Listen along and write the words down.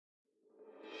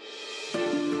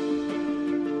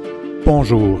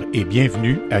Bonjour et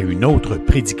bienvenue à une autre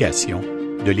prédication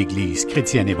de l'Église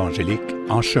chrétienne évangélique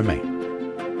En Chemin.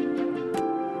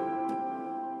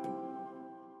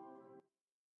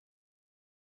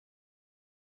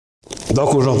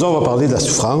 Donc aujourd'hui, on va parler de la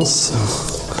souffrance.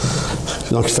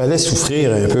 Donc il fallait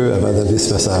souffrir un peu avant d'amener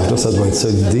ce message-là, ça doit être ça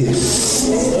l'idée.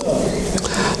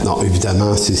 Non,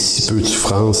 évidemment, c'est si peu de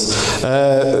souffrance.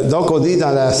 Donc, on est dans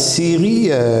la série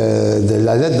de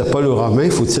la lettre de Paul aux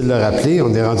Romains, faut-il le rappeler.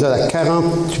 On est rendu à la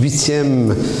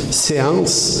 48e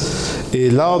séance. Et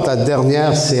lors de la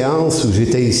dernière séance où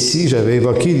j'étais ici, j'avais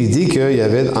évoqué l'idée qu'il y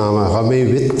avait en Romains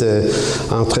 8,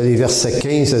 entre les versets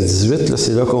 15 à 18, là,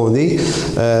 c'est là qu'on est,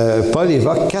 Paul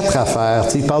évoque 4 affaires.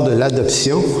 Tu sais, il parle de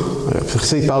l'adoption, après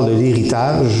ça, il parle de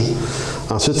l'héritage.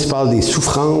 Ensuite, il parle des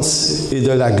souffrances et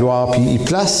de la gloire. Puis il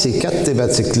place ces 4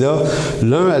 thématiques-là,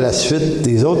 l'un à la suite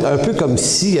des autres, un peu comme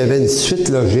s'il y avait une suite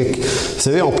logique. Vous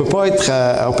savez, on peut pas être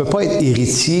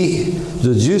héritier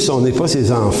de Dieu si on n'est pas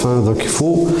ses enfants. Donc, il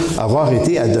faut avoir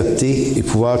été adopté et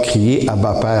pouvoir crier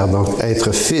Abba Père. Donc,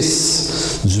 être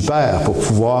fils du Père pour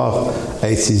pouvoir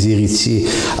être ses héritiers.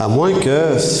 À moins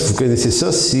que, si vous connaissez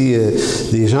ça, si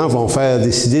des gens vont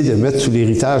décider de mettre sous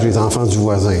l'héritage les enfants du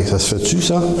voisin. Ça se fait-tu,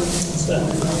 ça?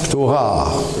 Plutôt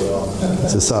rare.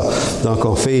 C'est ça. Donc,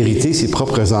 on fait hériter ses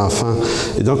propres enfants.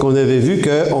 Et donc, on avait vu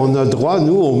qu'on a droit,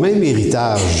 nous, au même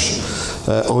héritage.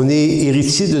 On est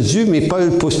héritier de Dieu, mais Paul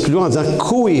pousse plus loin en disant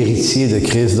co-héritier de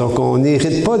Christ. Donc, on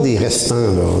n'hérite pas des restants.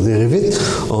 Là.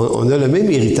 On a le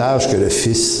même héritage que le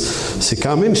Fils. C'est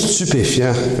quand même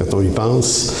stupéfiant quand on y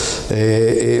pense.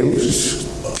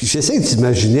 Puis j'essaie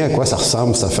d'imaginer à quoi ça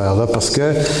ressemble, cette affaire-là, parce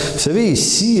que, vous savez,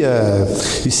 ici,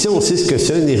 on sait ce que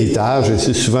c'est un héritage.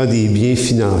 C'est souvent des biens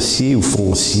financiers ou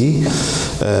fonciers.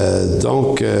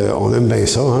 Donc, on aime bien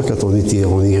ça, hein, quand on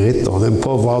hérite. On n'aime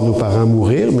pas voir nos parents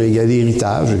mourir, mais il y a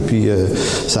l'héritage, et puis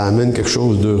ça amène quelque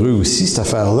chose d'heureux aussi, cette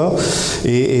affaire-là.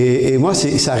 Et moi,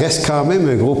 ça reste quand même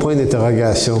un gros point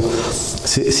d'interrogation.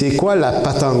 C'est quoi la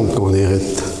patente qu'on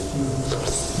hérite?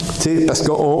 Parce que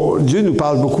Dieu nous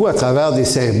parle beaucoup à travers des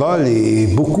symboles et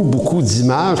beaucoup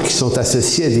d'images qui sont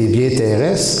associées à des biens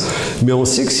terrestres, mais on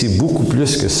sait que c'est beaucoup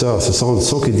plus que ça. Ce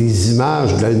sont que des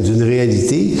images d'une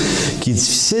réalité qui est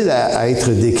difficile à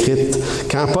être décrite.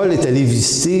 Quand Paul est allé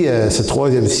visiter ce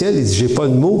troisième ciel, il dit « J'ai pas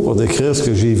de mots pour décrire ce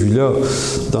que j'ai vu là. »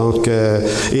 Donc,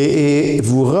 et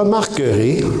vous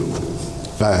remarquerez,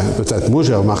 peut-être moi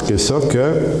j'ai remarqué ça,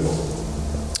 que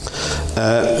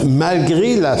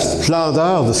malgré la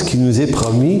splendeur de ce qui nous est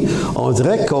promis, on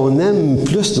dirait qu'on aime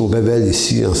plus nos bébelles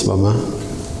ici en ce moment.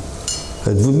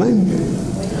 Êtes-vous de même?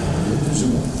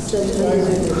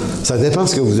 Ça dépend de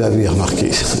ce que vous avez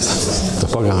remarqué. C'est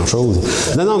pas grand-chose.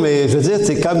 Non, mais je veux dire,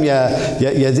 c'est comme il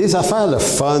y a des affaires de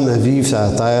fun à vivre sur la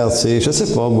terre, tu sais. Je sais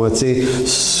pas, moi, tu sais,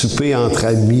 souper entre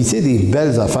amis, tu sais, des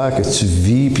belles affaires que tu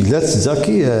vis, puis là, tu dis, OK,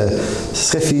 ce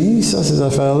serait fini, ça, ces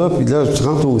affaires-là, puis là, tu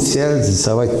rentres au ciel, tu dis,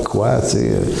 ça va être quoi, tu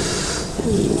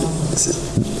sais.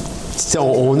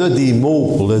 On a des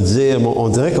mots pour le dire, mais on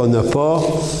dirait qu'on n'a pas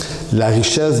la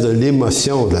richesse de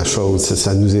l'émotion de la chose.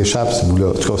 Ça nous échappe, ce bout-là.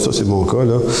 En tout cas, ça, c'est mon cas,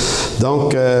 là.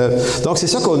 Donc c'est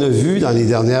ça qu'on a vu dans les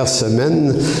dernières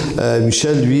semaines.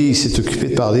 Michel, lui, il s'est occupé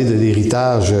de parler de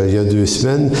l'héritage il y a 2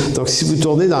 semaines. Donc, si vous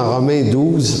tournez dans Romains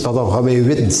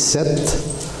 8, 17...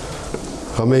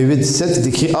 Romains 8, 17, c'est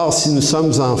écrit « Or, si nous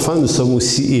sommes enfants, nous sommes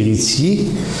aussi héritiers,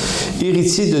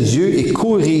 héritiers de Dieu et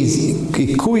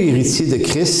co-héritiers de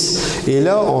Christ. » Et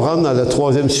là, on rentre dans le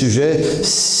 3e sujet. «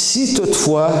 Si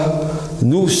toutefois,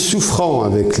 nous souffrons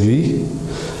avec lui,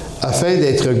 afin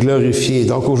d'être glorifiés. »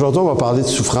 Donc, aujourd'hui, on va parler de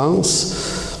souffrance.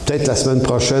 Peut-être la semaine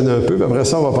prochaine un peu, puis après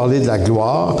ça, on va parler de la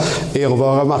gloire. Et on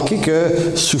va remarquer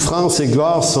que souffrance et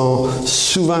gloire sont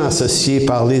souvent associés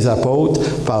par les apôtres,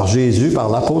 par Jésus, par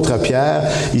l'apôtre Pierre.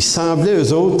 Il semblait,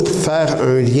 eux autres, faire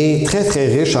un lien très, très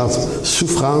riche entre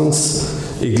souffrance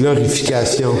et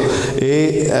glorification.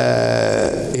 Et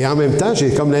en même temps, j'ai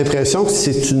comme l'impression que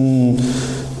c'est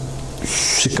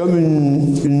comme une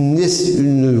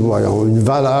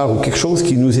valeur ou quelque chose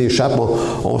qui nous échappe.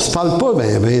 On ne se parle pas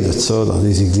bien de ça dans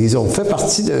les églises. On fait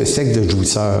partie d'un siècle de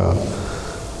jouisseurs.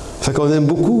 Fait qu'on aime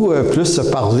beaucoup plus se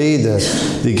parler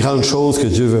des grandes choses que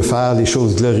Dieu veut faire, des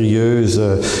choses glorieuses,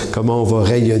 comment on va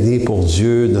rayonner pour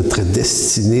Dieu, notre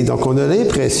destinée. Donc, on a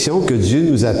l'impression que Dieu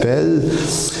nous appelle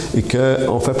et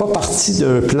qu'on ne fait pas partie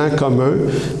d'un plan commun,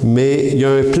 mais il y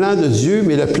a un plan de Dieu,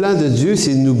 mais le plan de Dieu,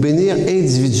 c'est de nous bénir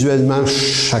individuellement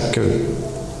chacun.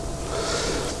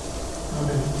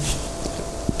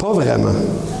 Pas vraiment.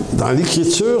 Dans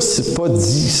l'Écriture, c'est pas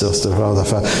dit, ça, ce genre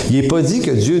d'affaire. Il n'est pas dit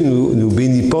que Dieu nous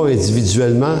bénit pas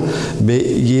individuellement, mais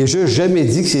il n'est juste jamais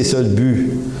dit que c'est ça le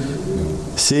but.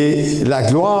 C'est la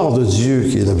gloire de Dieu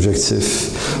qui est l'objectif.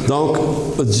 Donc,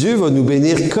 Dieu va nous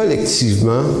bénir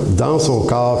collectivement dans son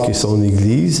corps qui est son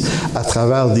Église, à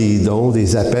travers des dons,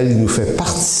 des appels. Il nous fait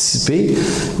participer,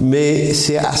 mais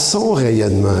c'est à son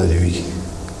rayonnement à lui.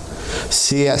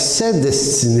 C'est à sa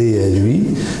destinée à lui,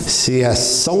 c'est à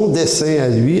son dessein à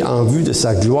lui, en vue de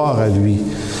sa gloire à lui.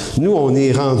 Nous, on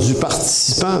est rendus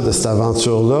participants de cette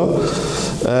aventure-là.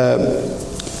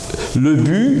 Le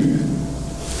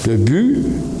but,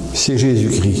 c'est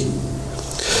Jésus-Christ.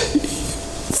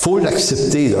 Il faut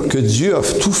l'accepter, là, que Dieu a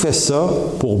tout fait ça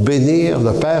pour bénir,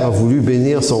 le Père a voulu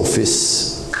bénir son Fils.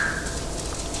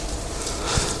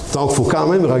 Donc, il faut quand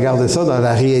même regarder ça dans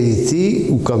la réalité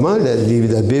ou comment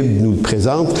la Bible nous le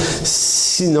présente.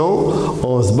 Sinon,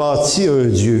 on se bâtit un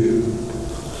Dieu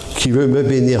qui veut me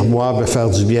bénir moi, me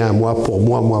faire du bien à moi, pour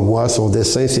moi. Son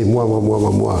dessein, c'est moi.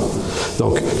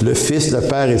 Donc, le Fils, le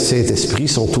Père et le Saint-Esprit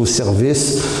sont au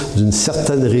service d'une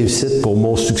certaine réussite pour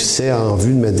mon succès en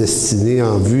vue de ma destinée,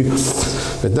 en vue...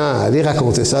 Maintenant, allez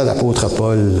raconter ça à l'apôtre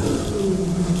Paul.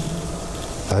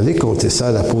 Allez compter ça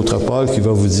à l'apôtre Paul qui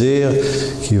va vous dire,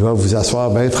 qui va vous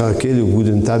asseoir bien tranquille au bout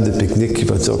d'une table de pique-nique, qui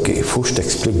va dire, OK, il faut que je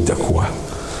t'explique de quoi.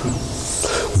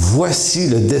 Voici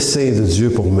le dessein de Dieu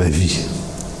pour ma vie.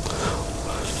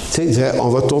 Tu sais, on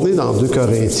va tourner dans 2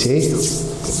 Corinthiens,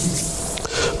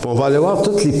 puis on va aller voir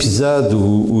tout l'épisode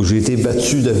où j'ai été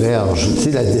battu de verge. Tu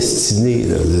sais, la destinée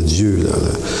là, de Dieu. Là.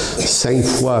 5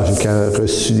 fois, j'ai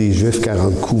reçu des Juifs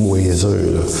 40 coups moins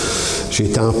un. Là. J'ai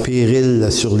été en péril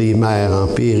là, sur les mers, en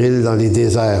péril dans les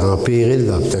déserts, en péril,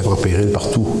 peut-être en péril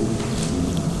partout.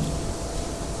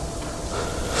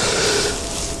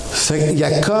 Il y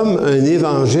a comme un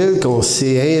évangile qu'on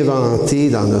s'est inventé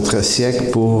dans notre siècle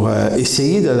pour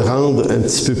essayer de le rendre un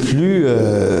petit peu plus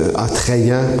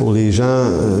attrayant pour les gens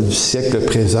du siècle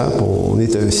présent. On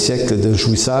est un siècle de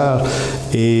jouisseurs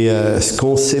et ce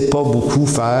qu'on ne sait pas beaucoup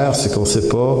faire, c'est qu'on ne sait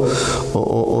pas,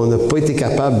 on n'a pas été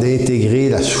capable d'intégrer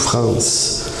la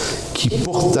souffrance qui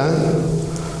pourtant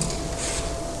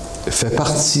fait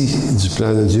partie du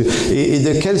plan de Dieu. Et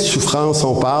de quelle souffrance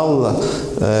on parle?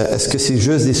 Est-ce que c'est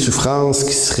juste des souffrances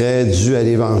qui seraient dues à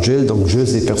l'Évangile, donc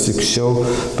juste des persécutions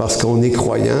parce qu'on est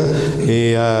croyant?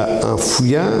 Et en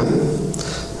fouillant,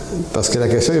 parce que la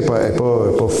question n'est pas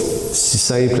si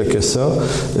simple que ça,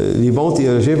 les bons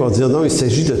théologiens vont dire non, il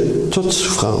s'agit de toute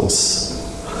souffrance.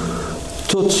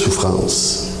 Toute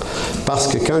souffrance. Parce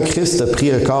que quand Christ a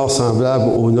pris un corps semblable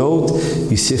au nôtre,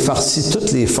 il s'est farci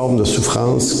toutes les formes de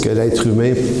souffrance que l'être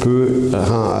humain peut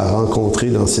rencontrer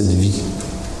dans cette vie.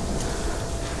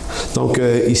 Donc,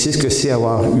 il sait ce que c'est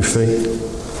avoir eu faim.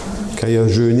 Quand il a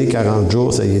jeûné 40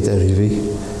 jours, ça y est arrivé.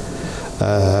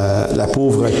 La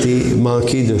pauvreté,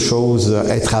 manquer de choses,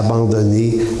 être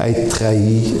abandonné, être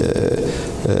trahi,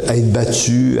 être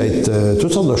battu,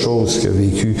 toutes sortes de choses qu'il a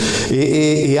vécues.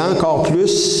 Et encore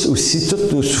plus aussi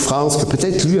toutes nos souffrances que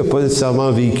peut-être lui n'a pas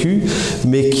nécessairement vécues,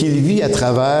 mais qu'il vit à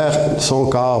travers son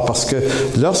corps. Parce que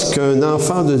lorsqu'un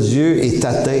enfant de Dieu est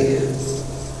atteint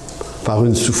par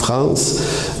une souffrance,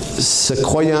 ce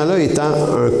croyant-là étant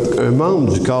un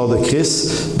membre du corps de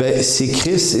Christ, bien, c'est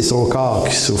Christ et son corps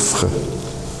qui souffrent.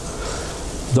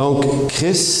 Donc,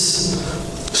 Christ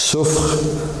souffre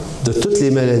de toutes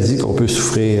les maladies qu'on peut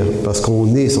souffrir parce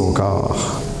qu'on est son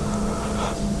corps.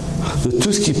 De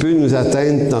tout ce qui peut nous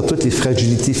atteindre dans toutes les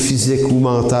fragilités physiques ou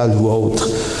mentales ou autres.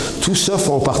 Tout ça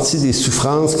font partie des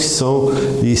souffrances qui sont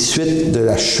les suites de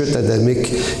la chute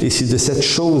adamique. Et c'est de cette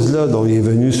chose-là dont il est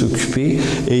venu s'occuper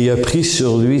et il a pris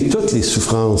sur lui toutes les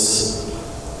souffrances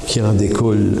qui en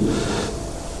découlent.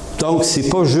 Donc, ce n'est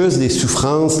pas juste des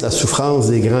souffrances, la souffrance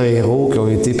des grands héros qui ont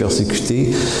été persécutés.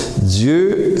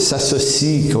 Dieu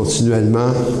s'associe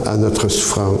continuellement à notre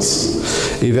souffrance.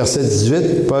 Et verset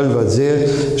 18, Paul va dire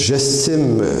 «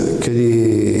 J'estime que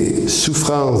les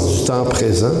souffrances du temps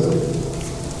présent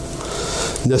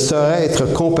ne sauraient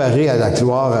être comparées à la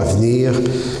gloire à venir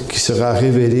qui sera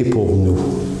révélée pour nous. »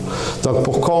 Donc,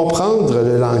 pour comprendre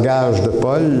le langage de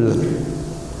Paul,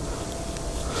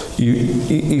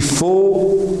 il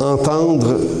faut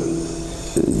entendre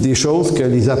des choses que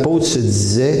les apôtres se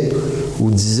disaient ou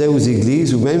disaient aux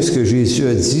églises, ou même ce que Jésus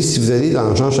a dit. Si vous allez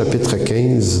dans Jean chapitre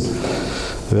 15,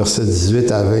 versets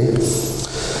 18 à 20,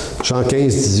 Jean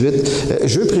 15, 18,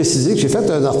 je veux préciser que j'ai fait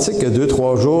un article il y a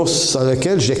 2-3 jours sur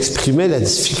lequel j'exprimais la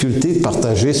difficulté de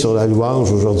partager sur la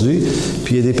louange aujourd'hui.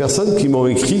 Puis il y a des personnes qui m'ont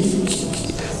écrit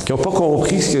qui n'ont pas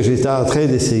compris ce que j'étais en train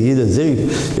d'essayer de dire.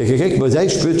 Il y a quelqu'un qui m'a dit hey, «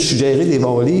 Je peux te suggérer des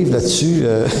bons livres là-dessus? »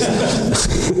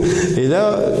 Et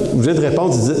là, obligé de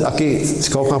répondre, il dit « OK, tu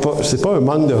comprends pas, c'est pas un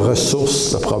manque de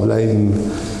ressources, le problème.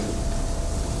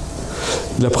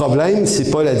 Le problème, c'est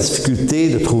pas la difficulté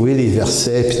de trouver les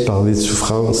versets puis de parler de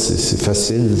souffrance. C'est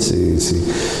facile,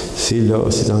 c'est là,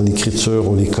 c'est dans l'Écriture,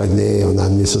 on les connaît, on a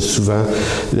amené ça souvent.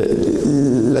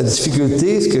 La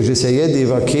difficulté, ce que j'essayais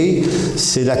d'évoquer,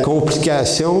 c'est la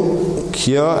complication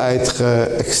qu'il y a à être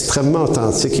extrêmement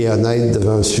authentique et honnête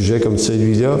devant un sujet comme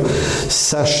celui-là,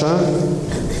 sachant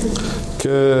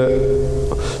que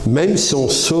même si on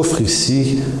souffre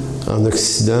ici, en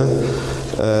Occident,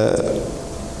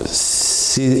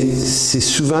 c'est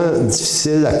souvent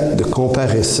difficile de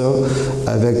comparer ça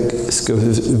avec ce que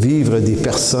vivent des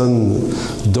personnes,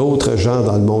 d'autres gens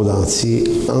dans le monde entier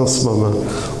en ce moment.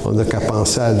 On n'a qu'à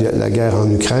penser à la guerre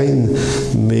en Ukraine,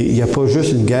 mais il n'y a pas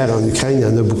juste une guerre en Ukraine, il y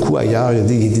en a beaucoup ailleurs. Il y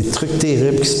a des trucs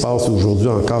terribles qui se passent aujourd'hui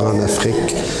encore en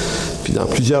Afrique. Puis dans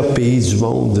plusieurs pays du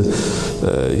monde,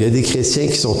 il y a des chrétiens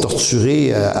qui sont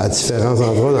torturés à différents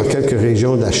endroits, dans quelques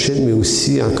régions de la Chine, mais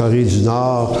aussi en Corée du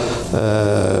Nord,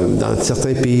 dans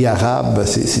certains pays arabes.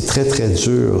 C'est très, très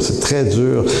dur. C'est très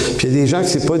dur. Puis il y a des gens que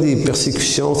c'est pas des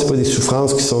persécutions, c'est pas des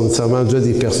souffrances qui sont nécessairement dues à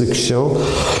des persécutions,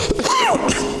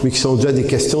 mais qui sont dues à des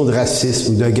questions de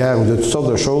racisme ou de guerre ou de toutes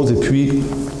sortes de choses. Et puis,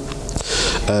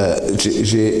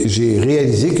 j'ai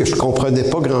réalisé que je ne comprenais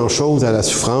pas grand-chose à la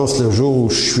souffrance le jour où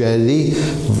je suis allé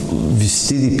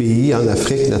visiter des pays en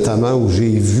Afrique notamment, où j'ai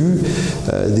vu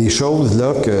des choses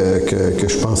là que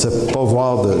je ne pensais pas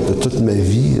voir de toute ma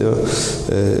vie.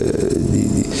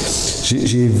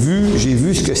 J'ai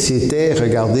vu ce que c'était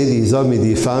regarder des hommes et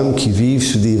des femmes qui vivent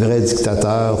sous des vrais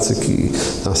dictateurs,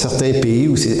 dans certains pays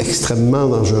où c'est extrêmement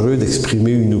dangereux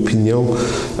d'exprimer une opinion.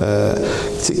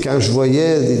 Quand je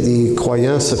voyais des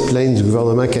croyants se plaindre du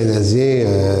gouvernement canadien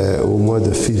au mois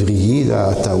de février là,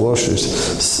 à Ottawa,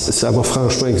 ça m'a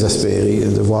franchement exaspéré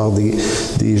de voir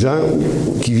des gens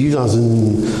qui vivent dans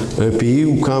un pays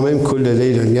où quand même coule le lait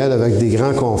et le miel avec des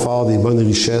grands conforts, des bonnes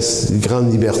richesses, des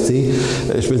grandes libertés.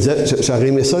 Je me disais, j'aurais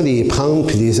aimé ça les prendre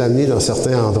puis les amener dans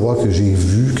certains endroits que j'ai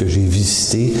vus, que j'ai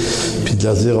visités, puis de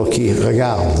leur dire, OK,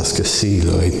 regarde ce que c'est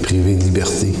là, être privé de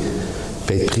liberté.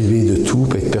 Puis être privé de tout,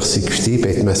 puis être persécuté,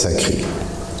 puis être massacré.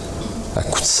 À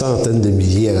coups de centaines de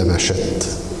milliers à la machette.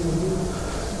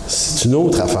 C'est une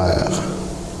autre affaire.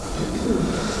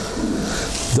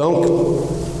 Donc,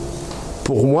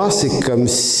 pour moi, c'est comme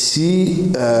si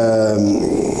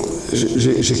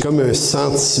j'ai comme un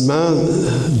sentiment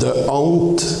de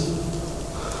honte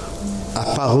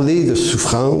à parler de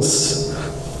souffrance,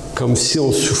 comme si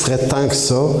on souffrait tant que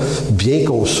ça, bien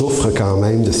qu'on souffre quand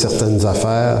même de certaines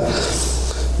affaires.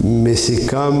 Mais c'est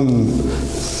comme,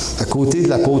 à côté de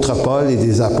l'apôtre Paul et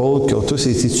des apôtres qui ont tous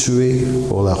été tués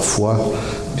pour leur foi,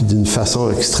 puis d'une façon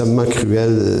extrêmement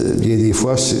cruelle, bien des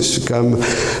fois, c'était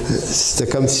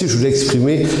comme si je voulais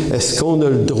exprimer, est-ce qu'on a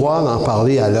le droit d'en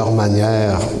parler à leur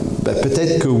manière? Ben,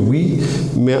 peut-être que oui,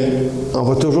 mais on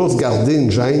va toujours se garder une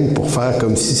gêne pour faire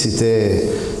comme si c'était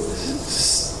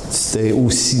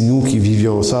aussi nous qui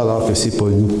vivions ça, alors que c'est pas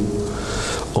nous.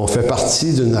 On fait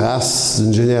partie d'une race,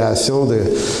 d'une génération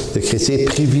de chrétiens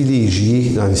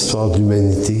privilégiés dans l'histoire de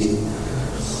l'humanité.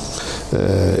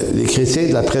 Les chrétiens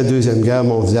de l'après-Deuxième Guerre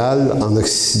mondiale en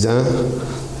Occident,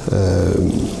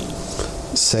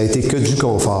 ça a été que du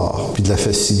confort puis de la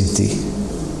facilité.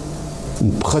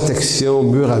 Une protection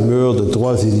mur à mur de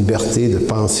droits et libertés, de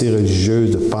pensée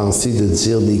religieuse, de penser, de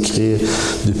dire, d'écrire,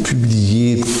 de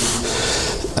publier,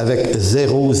 avec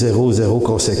zéro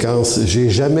conséquence. J'ai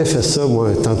jamais fait ça, moi,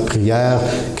 un temps de prière,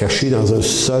 caché dans un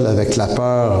sol avec la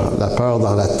peur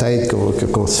dans la tête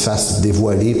qu'on se fasse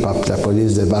dévoiler, par la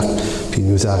police débarque puis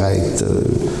nous arrête.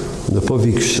 On n'a pas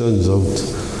vécu ça, nous autres.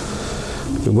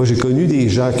 Mais moi, j'ai connu des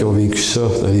gens qui ont vécu ça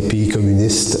dans les pays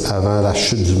communistes avant la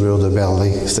chute du mur de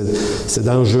Berlin. C'était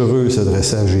dangereux de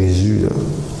s'adresser à Jésus, là.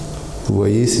 Vous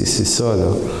voyez, c'est ça,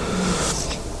 là.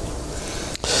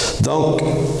 Donc,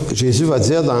 Jésus va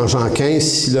dire dans Jean 15, «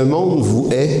 Si le monde vous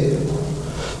hait,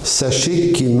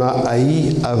 sachez qu'il m'a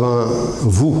haï avant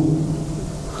vous.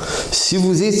 Si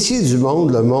vous étiez du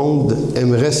monde, le monde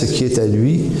aimerait ce qui est à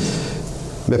lui.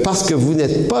 Mais parce que vous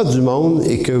n'êtes pas du monde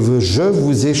et que je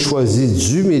vous ai choisi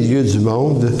du milieu du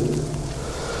monde,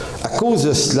 à cause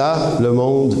de cela, le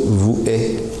monde vous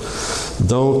hait. »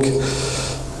 Donc,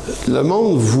 le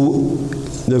monde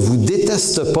ne vous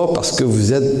déteste pas parce que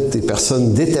vous êtes des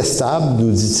personnes détestables,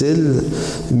 nous dit-il,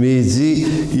 mais il dit,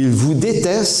 il vous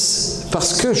déteste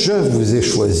parce que je vous ai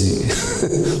choisi.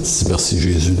 Merci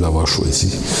Jésus de m'avoir choisi.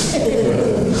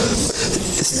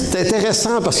 C'est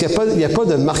intéressant parce qu'il n'y a pas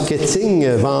de marketing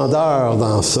vendeur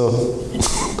dans ça.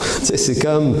 C'est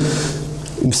comme,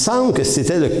 il me semble que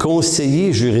c'était le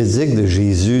conseiller juridique de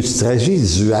Jésus. Tu dirais,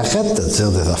 Jésus, arrête de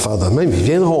dire des affaires de même, ils ne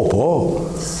viendront pas.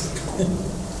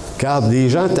 Regarde, les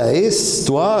gens t'haïssent,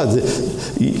 toi,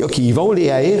 OK, ils vont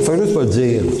les haïr, il faut juste pas le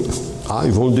dire. Ah,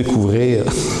 ils vont le découvrir.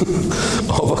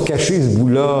 On va cacher ce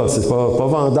bout-là, c'est pas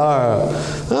vendeur.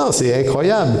 Non, c'est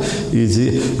incroyable. Il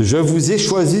dit, « Je vous ai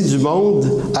choisi du monde,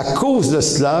 à cause de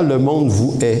cela, le monde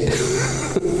vous hait. »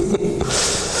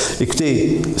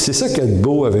 Écoutez, c'est ça qui est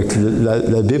beau avec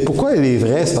la Bible. Pourquoi elle est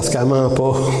vraie? C'est parce qu'elle ne ment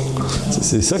pas.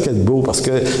 C'est ça qui est beau. Parce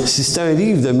que si c'est un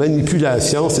livre de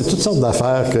manipulation, c'est toutes sortes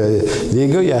d'affaires que les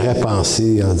gars y auraient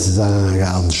pensé en disant, «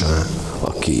 Regarde, Jean,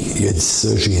 OK, il a dit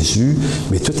ça, Jésus,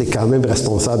 mais toi, tu es quand même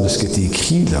responsable de ce que tu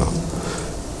écris, là. »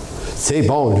 Tu sais,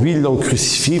 bon, lui, ils l'ont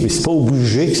crucifié, mais c'est pas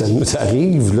obligé que ça nous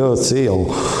arrive, là, tu sais.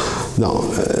 Non,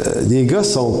 les gars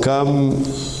sont comme...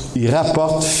 Ils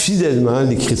rapportent fidèlement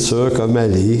l'Écriture comme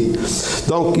elle est.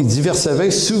 Donc, il dit, verset 20,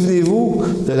 « Souvenez-vous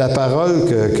de la parole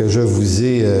que je vous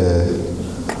ai...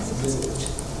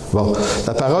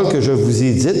 la parole que je vous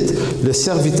ai dite, le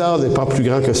serviteur n'est pas plus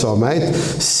grand que son maître.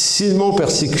 S'ils m'ont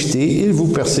persécuté, ils vous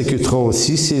persécuteront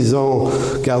aussi. S'ils ont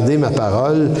gardé ma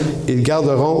parole, ils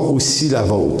garderont aussi la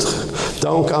vôtre. »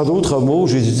 Donc, en d'autres mots,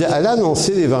 Jésus dit, allez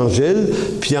annoncer l'Évangile,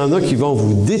 puis il y en a qui vont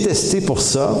vous détester pour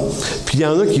ça, puis il y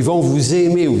en a qui vont vous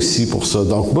aimer aussi pour ça.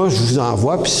 Donc, moi, je vous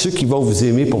envoie, puis ceux qui vont vous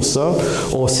aimer pour ça,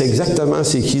 on sait exactement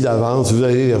c'est qui d'avance. Vous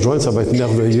allez les rejoindre, ça va être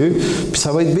merveilleux, puis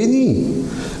ça va être béni.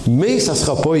 Mais ça ne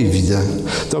sera pas évident.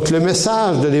 Donc, le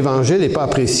message de l'Évangile n'est pas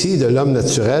apprécié de l'homme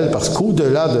naturel parce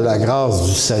qu'au-delà de la grâce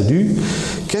du salut,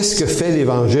 qu'est-ce que fait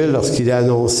l'Évangile lorsqu'il est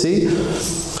annoncé?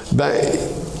 Bien,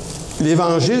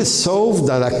 l'Évangile sauve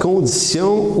dans la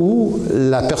condition où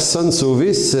la personne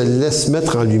sauvée se laisse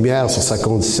mettre en lumière sur sa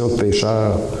condition de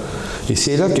pécheur. Et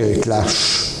c'est là qu'il y a un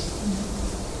clash.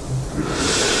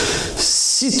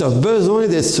 Si tu as besoin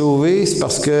d'être sauvé, c'est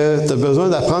parce que tu as besoin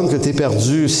d'apprendre que tu es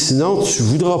perdu. Sinon, tu ne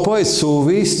voudras pas être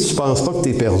sauvé si tu ne penses pas que tu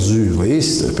es perdu. Vous voyez,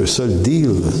 c'est un peu ça le deal.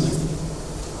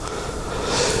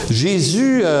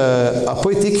 Jésus n'a pas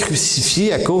été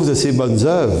crucifié à cause de ses bonnes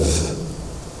œuvres.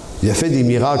 Il a fait des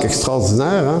miracles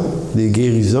extraordinaires, hein? Des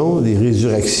guérisons, des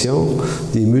résurrections,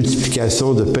 des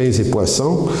multiplications de pains et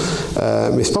poissons.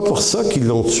 Mais ce n'est pas pour ça qu'ils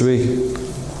l'ont tué.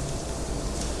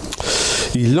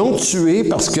 Ils l'ont tué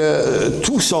parce que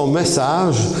tout son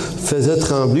message faisait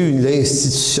trembler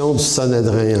l'institution du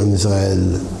Sanhédrin en Israël.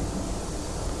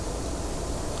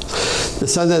 Le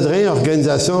Sanhédrin,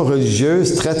 organisation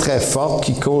religieuse très, très forte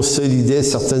qui consolidait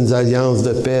certaines alliances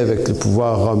de paix avec le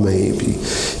pouvoir romain. Puis,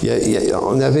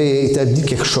 on avait établi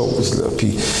quelque chose, là.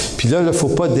 Puis là, il ne faut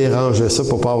pas déranger ça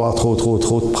pour ne pas avoir trop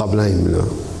de problèmes, là.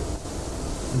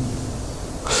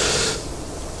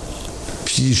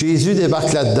 Puis Jésus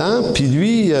débarque là-dedans, puis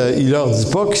lui, il leur dit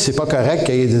pas que c'est pas correct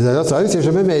qu'il y ait des alliances. Il s'est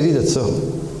jamais mêlé de ça.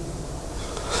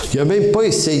 Il n'a même pas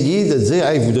essayé de dire «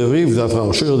 Hey, vous devriez vous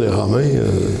affranchir des Romains. »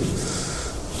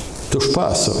 touche pas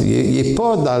à ça. Il n'est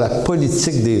pas dans la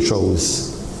politique des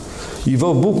choses. Il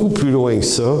va beaucoup plus loin que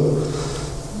ça.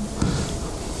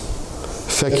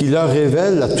 Fait qu'il leur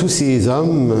révèle à tous ces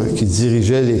hommes qui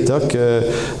dirigeaient l'État que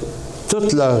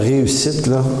toute leur réussite,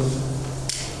 là,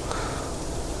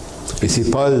 et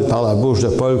c'est Paul, par la bouche de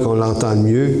Paul, qu'on l'entend le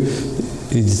mieux,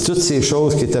 il dit « Toutes ces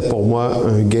choses qui étaient pour moi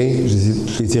un gain,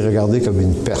 j'ai été regardé comme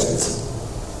une perte. »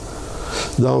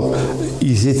 Donc,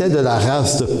 ils étaient de la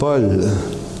race de Paul.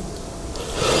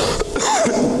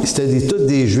 C'était tous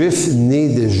des Juifs, nés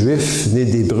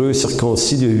d'Hébreux,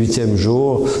 circoncis le 8e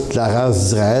jour, de la race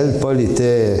d'Israël. Paul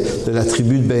était de la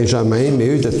tribu de Benjamin, mais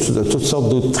eux de toutes sortes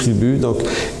d'autres tribus. Donc,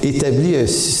 établit un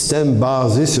système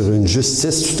basé sur une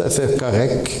justice tout à fait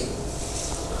correcte.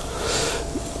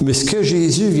 Mais ce que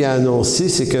Jésus vient annoncer,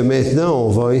 c'est que maintenant, on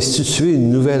va instituer une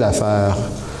nouvelle affaire.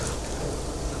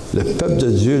 Le peuple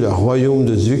de Dieu, le royaume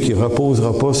de Dieu, qui ne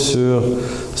reposera pas sur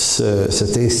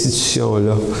cette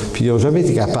institution-là. Puis ils n'ont jamais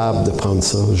été capables de prendre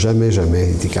ça. Jamais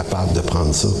été capables de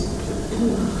prendre ça.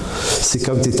 C'est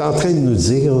comme tu es en train de nous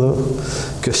dire là,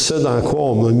 que ce dans quoi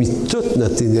on a mis toute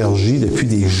notre énergie depuis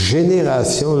des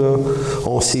générations, là,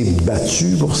 on s'est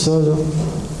battu pour ça, là.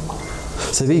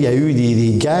 Vous savez, il y a eu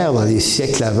des guerres dans les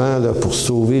siècles avant là, pour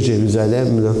sauver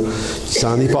Jérusalem. Là. Il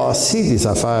s'en est passé des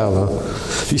affaires. Là.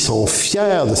 Ils sont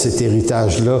fiers de cet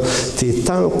héritage-là. Tu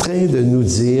es en train de nous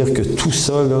dire que tout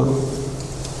ça, là,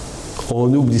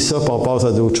 on oublie ça et on passe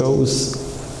à d'autres choses.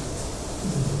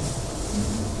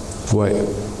 Oui.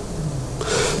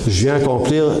 Je viens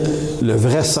accomplir le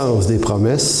vrai sens des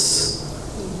promesses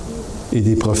et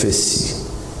des prophéties.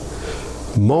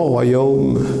 Mon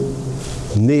royaume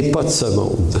n'est pas de ce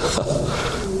monde.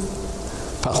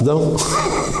 Pardon?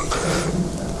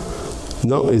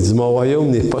 Non, il dit, mon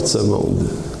royaume n'est pas de ce monde.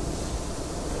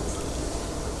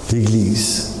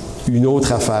 L'Église, une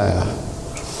autre affaire.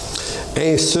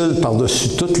 insultent par-dessus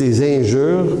toutes les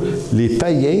injures les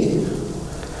païens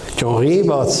qui n'ont rien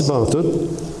bâti pantoute,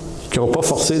 qui n'ont pas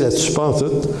forcé là-dessus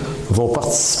pantoute, vont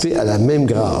participer à la même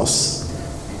grâce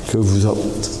que vous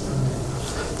autres.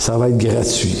 Ça va être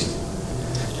gratuit.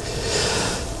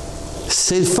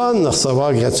 C'est le fun de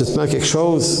recevoir gratuitement quelque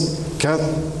chose quand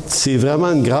c'est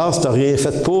vraiment une grâce, tu n'as rien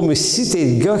fait pour, mais si tu es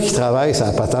le gars qui travaille sur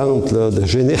la patente là, de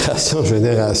génération en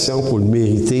génération pour le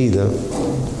mériter, là,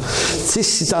 tu sais,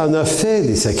 si tu en as fait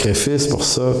des sacrifices pour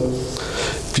ça,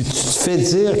 puis tu te fais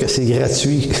dire que c'est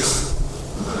gratuit.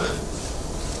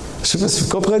 Je ne sais pas si vous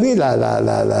comprenez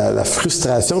la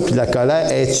frustration puis la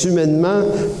colère est humainement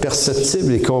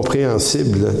perceptible et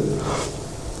compréhensible.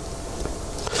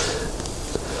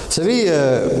 Vous savez,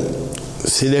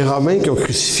 c'est les Romains qui ont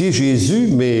crucifié Jésus,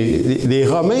 mais les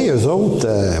Romains, eux autres,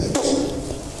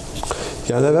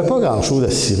 il n'y en avait pas grand-chose à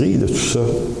cirer de tout ça.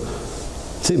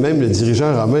 Tu sais, même le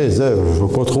dirigeant romain, il disait, je ne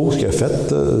vois pas trop ce qu'il a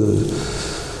fait.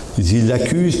 Il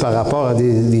l'accuse par rapport à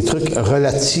des trucs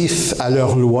relatifs à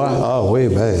leur loi. Ah oui,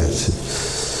 ben,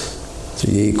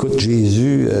 écoute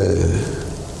Jésus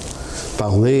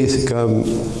parler, c'est comme...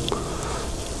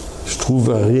 Je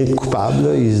trouve rien de coupable.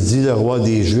 Là. Il se dit le roi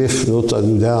des Juifs, l'autre, ça ne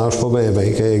nous dérange pas bien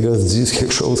quand les gars se disent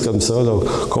quelque chose comme ça. Donc,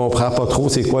 on ne comprend pas trop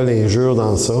c'est quoi l'injure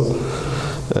dans ça.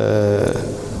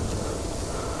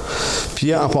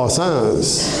 Puis en passant,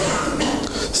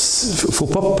 il ne faut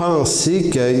pas penser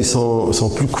qu'ils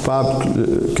sont plus coupables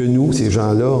que nous, ces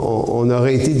gens-là. On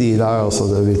aurait été des leurs si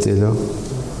on avait été là.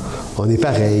 On est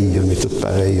pareil, on est tous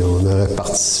pareils. On aurait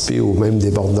participé au même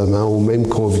débordement, aux mêmes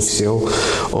convictions.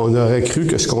 On aurait cru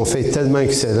que ce qu'on fait est tellement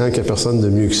excellent qu'il n'y a personne de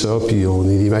mieux que ça, puis on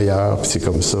est les meilleurs, puis c'est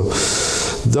comme ça.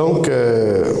 Donc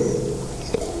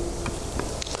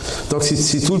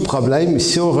c'est tout le problème.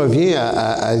 Si on revient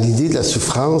à l'idée de la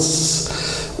souffrance,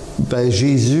 ben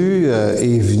Jésus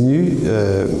est venu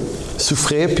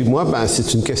souffrir, puis moi, ben,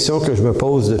 c'est une question que je me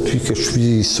pose depuis que je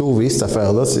suis sauvé, cette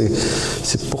affaire-là,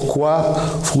 c'est pourquoi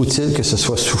faut-il que ce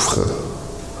soit souffrant?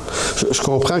 Je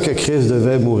comprends que Christ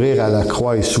devait mourir à la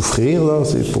croix et souffrir, là,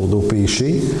 c'est pour nos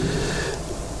péchés,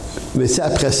 mais c'est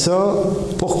après ça,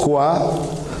 pourquoi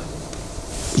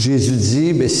Jésus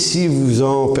dit, bien, si vous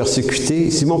ont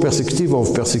persécuté, s'ils m'ont persécuté, ils vont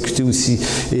vous persécuter aussi.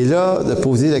 Et là, de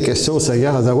poser la question au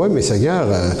Seigneur, en disant, oui, mais Seigneur,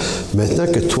 maintenant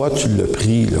que toi, tu l'as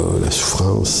pris, là, la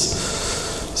souffrance,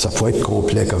 ça pourrait être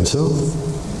complet comme ça.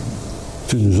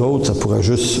 Puis nous autres, ça pourrait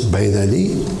juste bien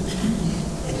aller.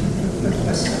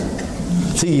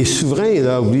 Tu sais, il est souverain,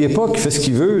 là. N'oubliez pas qu'il fait ce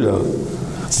qu'il veut, là.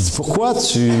 Tu dis, pourquoi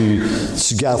tu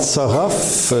gardes ça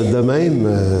rough de même?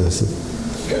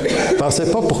 Pensez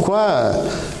pas pourquoi.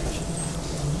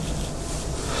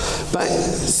 Ben,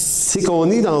 c'est qu'on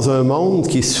est dans un monde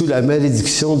qui est sous la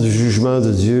malédiction du jugement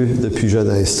de Dieu depuis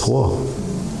Genèse 3.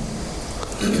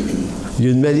 Il y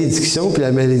a une malédiction, puis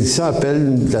la malédiction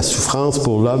appelle la souffrance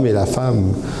pour l'homme et la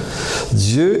femme.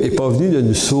 Dieu n'est pas venu de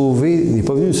nous sauver, il n'est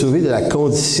pas venu nous sauver de la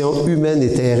condition humaine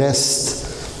et terrestre,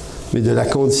 mais de la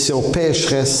condition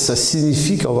pécheresse. Ça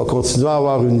signifie qu'on va continuer à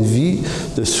avoir une vie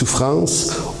de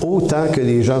souffrance autant que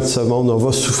les gens de ce monde. On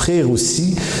va souffrir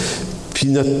aussi. Puis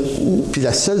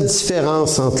la seule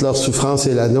différence entre leur souffrance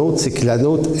et la nôtre, c'est que la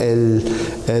nôtre, elle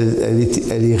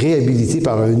est réhabilitée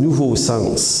par un nouveau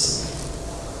sens.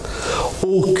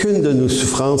 Aucune de nos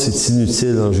souffrances est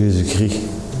inutile en Jésus-Christ.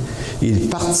 Il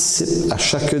participe à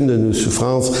chacune de nos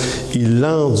souffrances. Il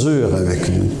l'endure avec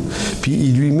nous. Puis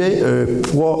il lui met un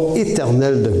poids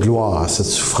éternel de gloire à cette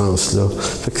souffrance-là.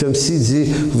 Fait que comme s'il dit,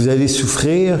 vous allez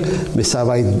souffrir, mais ça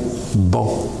va être bon.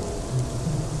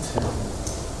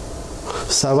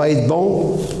 Ça va être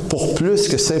bon pour plus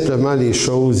que simplement les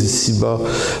choses ici-bas.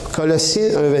 Colossiens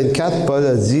 1,24, Paul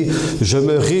a dit, « Je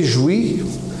me réjouis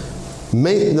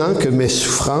maintenant que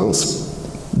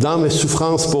dans mes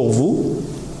souffrances pour vous,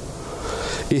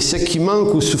 et ce qui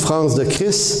manque aux souffrances de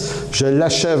Christ, je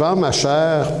l'achève en ma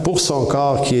chair pour son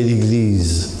corps qui est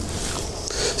l'Église. »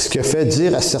 Ce qui a fait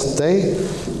dire à certains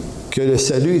que le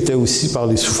salut était aussi par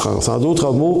les souffrances. En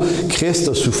d'autres mots, Christ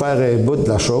a souffert un bout de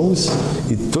la chose.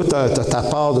 Et toi, tu as ta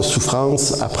part de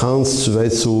souffrance à prendre si tu veux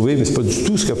être sauvé, mais ce n'est pas du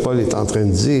tout ce que Paul est en train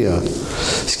de dire.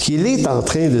 Ce qu'il est en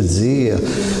train de dire,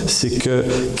 c'est que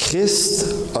Christ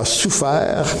a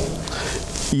souffert.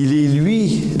 Il est,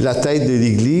 lui, la tête de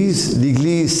l'Église.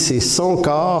 L'Église, c'est son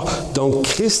corps. Donc,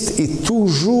 Christ est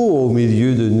toujours au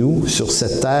milieu de nous, sur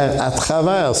cette terre, à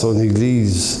travers son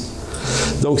Église.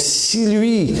 Donc, si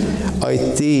lui a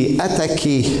été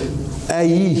attaqué,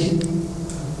 haï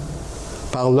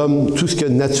par l'homme, tout ce qu'il y a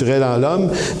de naturel en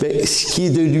l'homme, bien, ce qui est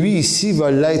de lui ici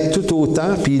va l'être tout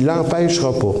autant, puis il ne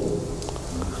l'empêchera pas.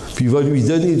 Puis il va lui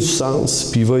donner du sens,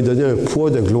 puis il va lui donner un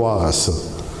poids de gloire à ça.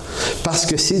 Parce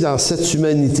que c'est dans cette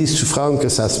humanité souffrante que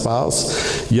ça se passe.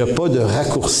 Il n'y a pas de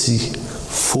raccourci. Il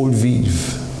faut le vivre.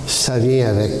 Ça vient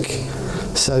avec.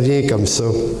 Ça vient comme ça.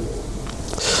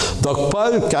 Donc,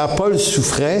 quand Paul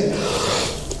souffrait,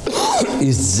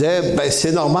 il se disait, ben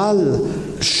c'est normal,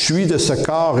 je suis de ce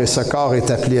corps et ce corps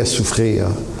est appelé à souffrir.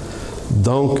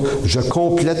 Donc, je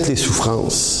complète les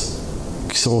souffrances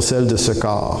qui sont celles de ce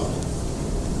corps.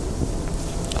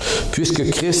 Puisque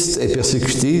Christ est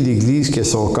persécuté, l'Église qui est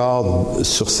son corps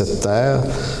sur cette terre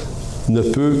ne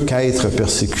peut qu'être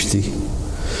persécutée.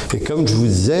 Et comme je vous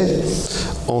disais,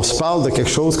 on se parle de quelque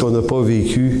chose qu'on n'a pas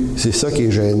vécu. C'est ça qui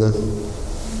est gênant.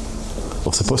 On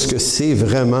ne sait pas ce que c'est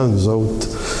vraiment, nous autres.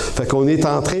 Fait qu'on est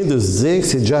en train de se dire que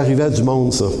c'est déjà arrivé à du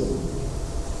monde, ça.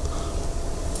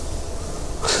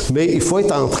 Mais il faut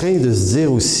être en train de se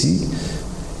dire aussi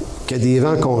qu'il y a des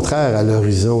vents contraires à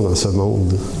l'horizon dans ce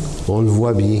monde. On le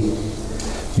voit bien.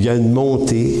 Il y a une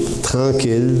montée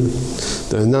tranquille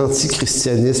d'un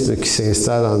antichristianisme qui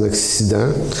s'installe en Occident.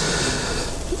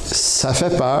 Ça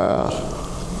fait peur.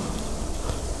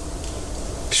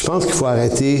 Je pense qu'il faut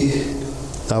arrêter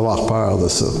d'avoir peur de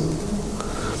ça.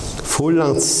 Il faut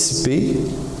l'anticiper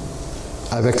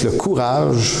avec le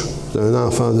courage d'un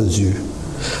enfant de Dieu,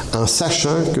 en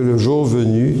sachant que le jour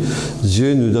venu,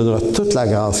 Dieu nous donnera toute la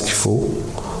grâce qu'il faut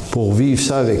pour vivre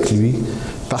ça avec lui,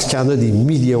 parce qu'il y en a des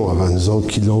millions avant nous autres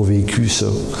qui l'ont vécu, ça.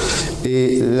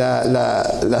 Et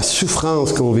la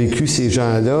souffrance qu'ont vécu ces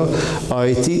gens-là a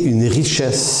été une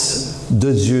richesse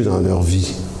de Dieu dans leur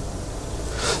vie.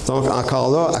 Donc,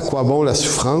 encore là, à quoi bon la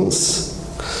souffrance?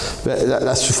 Bien,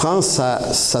 la souffrance,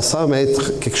 ça semble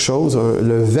être quelque chose,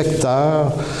 le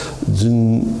vecteur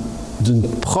d'une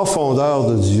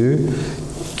profondeur de Dieu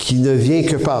qui ne vient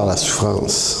que par la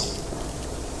souffrance.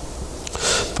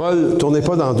 Paul, tournez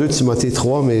pas dans 2 Timothée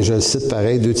 3, mais je le cite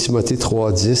pareil, 2 Timothée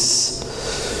 3, 10,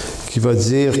 qui va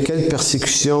dire « Quelle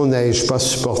persécution n'ai-je pas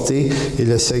supportée, et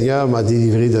le Seigneur m'a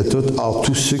délivré de toutes. Or,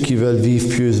 tous ceux qui veulent vivre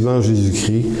pieusement en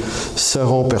Jésus-Christ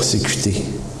seront persécutés. »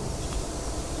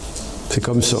 C'est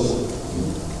comme ça.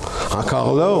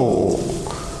 Encore là,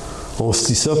 on se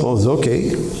lit ça et on se dit « OK,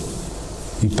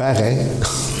 il paraît. »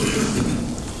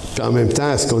 Puis en même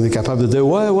temps, est-ce qu'on est capable de dire «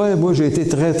 Ouais, moi j'ai été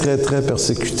très, très, très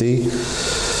persécuté. »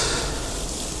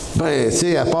 Ben, tu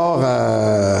sais, à part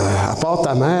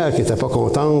ta mère qui n'était pas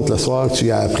contente le soir que tu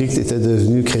lui as appris que tu étais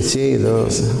devenu chrétien, là,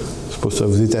 je ne sais pas si ça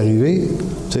vous est arrivé.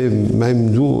 Tu sais, même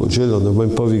nous, Gilles, on n'a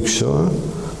même pas vécu ça. Hein?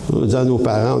 On dit à nos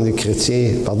parents, on est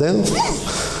chrétiens. Pardon?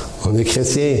 On est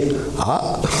chrétiens.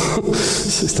 Ah!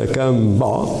 C'était comme,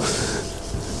 bon.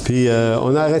 Puis,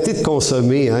 on a arrêté de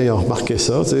consommer, hein, ils ont remarqué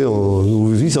ça, tu sais, nos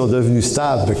vies sont devenues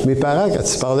stables. Fait que mes parents, quand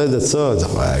ils parlaient de ça, ils disaient,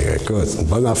 ouais, écoute, c'est une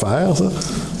bonne affaire, ça.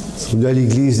 On est à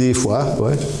l'église des fois,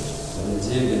 ouais. Ça veut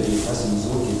dire que des fois, c'est nous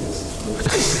autres qui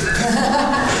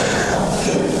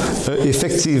est persécutés.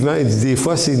 Effectivement, il dit des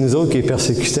fois, c'est nous autres qui est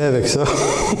persécutés avec ça.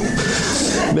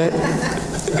 Mais,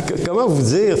 comment vous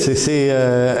dire,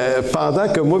 pendant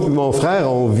que moi et mon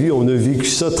frère, on a vécu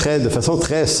ça de façon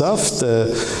très soft,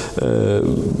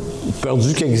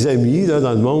 perdu quelques amis là,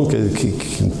 dans le monde qui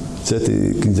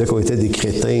disaient qu'on était des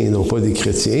crétins, non pas des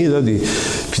chrétiens. Là,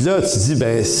 puis là, tu te dis,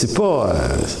 ben c'est pas...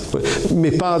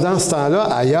 Mais pendant ce temps-là,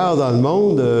 ailleurs dans le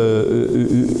monde,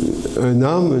 un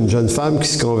homme, une jeune femme qui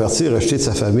se convertit, rejeté de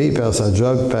sa famille, perd sa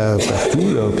job, perd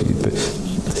partout, là, puis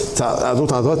à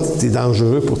d'autres endroits, tu es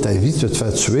dangereux pour ta vie, tu vas te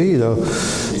faire tuer, là.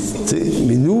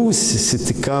 Mais nous,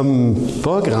 c'était comme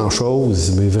pas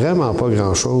grand-chose, mais vraiment pas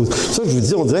grand-chose. Ça, je vous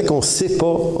dis, on dirait qu'on ne sait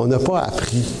pas, on n'a pas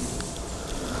appris.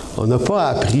 On n'a pas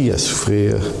appris à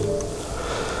souffrir.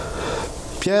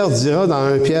 Pierre dira dans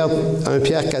 1 Pierre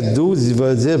 4,12, il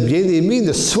va dire « Bien-aimés,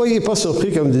 ne soyez pas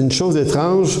surpris comme d'une chose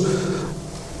étrange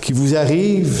qui vous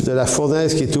arrive de la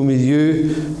fournaise qui est au milieu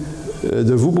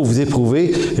de vous pour vous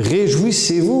éprouver.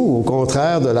 Réjouissez-vous, au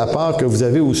contraire, de la part que vous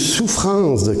avez aux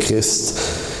souffrances de Christ,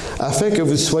 afin que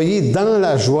vous soyez dans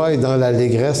la joie et dans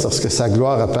l'allégresse lorsque sa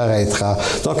gloire apparaîtra. »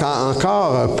 Donc,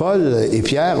 encore, Paul et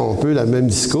Pierre ont un peu le même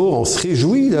discours. On se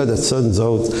réjouit là, de ça, nous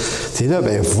autres. C'est là,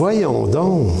 ben voyons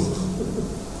donc.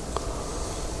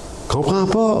 Je ne comprends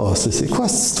pas. C'est quoi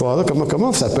cette histoire-là?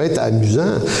 Comment ça peut être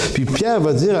amusant? Puis Pierre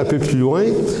va dire un peu plus loin,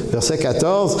 verset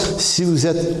 14, « Si vous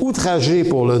êtes outragés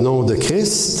pour le nom de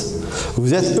Christ,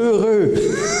 vous êtes heureux. »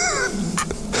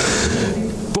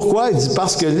 Pourquoi? Il dit,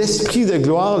 parce que l'Esprit de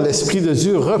gloire, l'Esprit de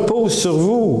Dieu repose sur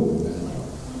vous.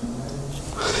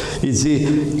 Il dit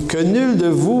que nul de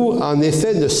vous, en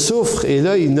effet, ne souffre. Et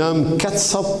là, il nomme 4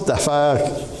 sortes d'affaires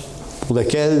pour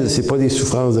lesquelles ce n'est pas des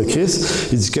souffrances de Christ.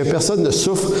 Il dit que personne ne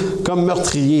souffre comme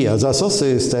meurtrier. En disant ça,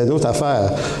 c'est une autre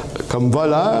affaire. Comme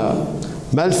voleur,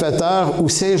 malfaiteur ou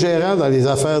s'ingérant dans les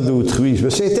affaires d'autrui. Je me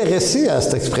suis intéressé à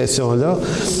cette expression-là.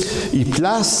 Il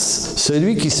place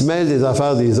celui qui se mêle des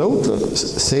affaires des autres, là,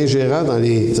 s'ingérant dans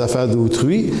les affaires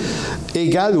d'autrui,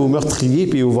 égal au meurtrier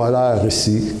puis au voleur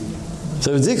ici.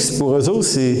 Ça veut dire que pour eux autres,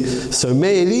 c'est se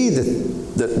mêler,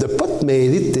 de ne pas te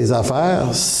mêler de tes affaires,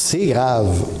 c'est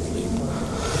grave.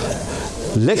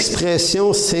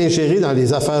 L'expression « s'ingérer dans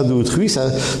les affaires d'autrui »,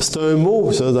 c'est un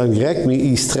mot, ça, dans le grec, mais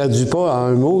il ne se traduit pas en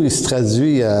un mot, il se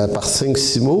traduit par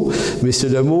 5-6 mots, mais c'est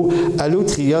le mot «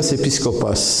 allotrios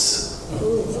episkopos ».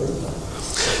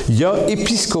 Il y a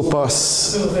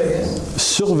épiscopos,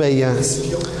 surveillant,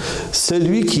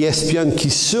 celui qui espionne, qui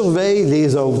surveille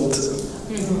les autres.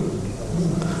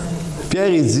 Pierre,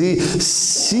 il dit,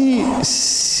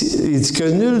 il dit que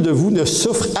nul de vous ne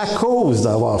souffre à cause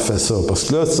d'avoir fait ça. Parce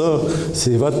que là, ça,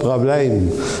 c'est votre problème.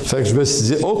 Fait que je me suis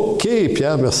dit, OK,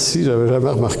 Pierre, merci. J'avais jamais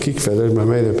remarqué qu'il fallait que je me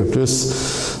mêle un peu plus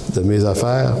de mes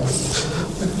affaires.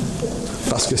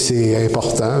 Parce que c'est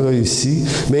important, là, ici.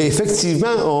 Mais effectivement,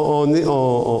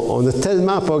 on a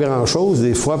tellement pas grand-chose,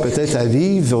 des fois, peut-être à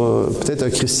vivre, peut-être un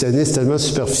christianisme tellement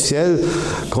superficiel,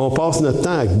 qu'on passe notre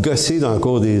temps à gosser dans le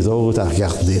cours des autres, à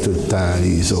regarder tout le temps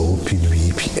les autres, puis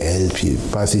lui, puis elle, puis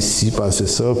passer ci, passer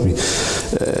ça, puis...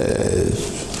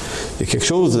 il y a quelque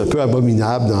chose d'un peu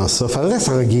abominable dans ça. Il faudrait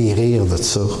s'en guérir de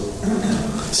ça.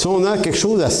 Si on a quelque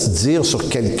chose à se dire sur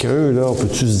quelqu'un, là, on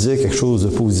peut-tu se dire quelque chose de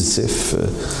positif?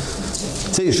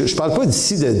 Tu sais, je ne parle pas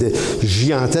d'ici de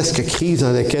gigantesque crise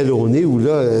dans laquelle on est, où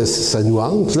là, ça nous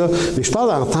hante, là, mais je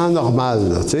parle en temps normal.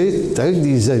 Tu sais, t'es avec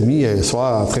des amis un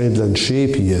soir en train de luncher,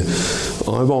 puis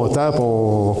on a un bon temps, puis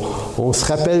on se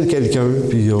rappelle quelqu'un,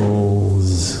 puis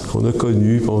qu'on a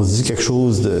connu, puis on se dit quelque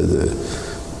chose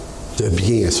de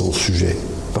bien à son sujet.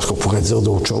 Parce qu'on pourrait dire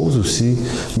d'autres choses aussi,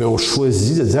 mais on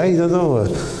choisit de dire « Hey, non,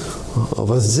 on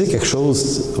va se dire quelque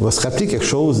chose, on va se rappeler quelque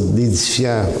chose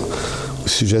d'édifiant au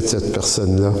sujet de cette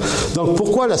personne-là. » Donc,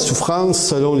 pourquoi la souffrance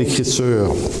selon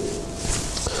l'Écriture?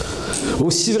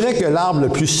 Aussi vrai que l'arbre le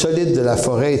plus solide de la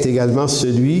forêt est également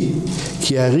celui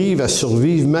qui arrive à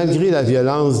survivre malgré la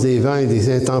violence des vents et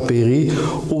des intempéries,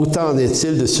 autant en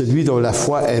est-il de celui dont la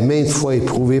foi est maintes fois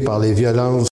éprouvée par les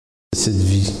violences de cette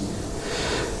vie.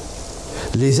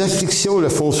 Les afflictions le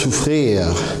font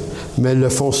souffrir, mais elles le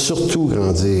font surtout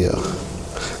grandir.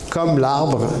 Comme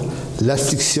l'arbre,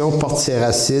 l'affliction porte ses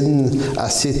racines à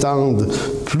s'étendre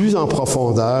plus en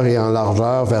profondeur et en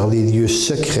largeur vers les lieux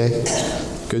secrets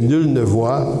que nul ne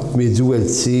voit, mais d'où il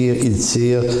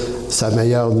tire sa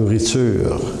meilleure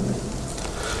nourriture.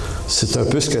 C'est un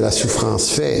peu ce que la souffrance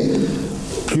fait.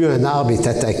 Plus un arbre est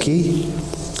attaqué,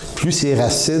 plus ses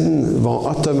racines vont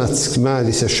automatiquement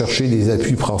aller se chercher des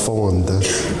appuis profonds en dedans.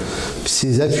 Puis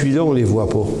ces appuis-là, on ne les voit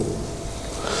pas.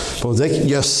 Puis on dirait qu'il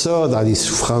y a ça dans les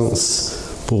souffrances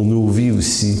pour nos vies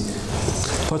aussi.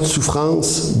 Pas de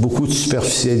souffrance, beaucoup de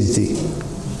superficialité.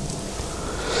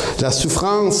 La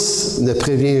souffrance ne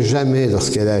prévient jamais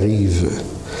lorsqu'elle arrive.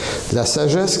 La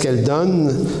sagesse qu'elle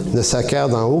donne ne s'acquiert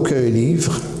dans aucun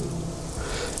livre.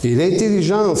 Et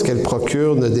l'intelligence qu'elle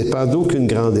procure ne dépend d'aucune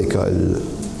grande école.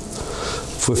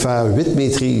 Il faut faire 8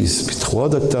 maîtrises, puis 3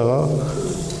 doctorats,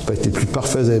 pour être les plus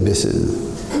parfaits imbéciles.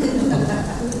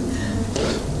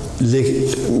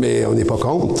 Mais on n'est pas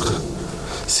contre.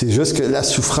 C'est juste que la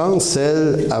souffrance,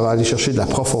 elle va aller chercher de la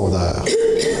profondeur.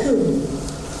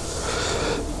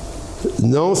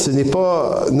 Non, ce n'est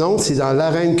pas... Non, c'est dans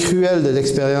l'arène cruelle de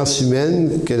l'expérience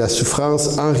humaine que la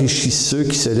souffrance enrichit ceux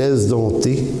qui se laissent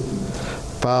dompter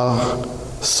par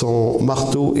son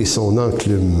marteau et son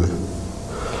enclume.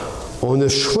 On ne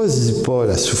choisit pas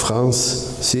la souffrance,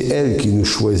 c'est elle qui nous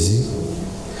choisit.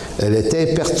 Elle est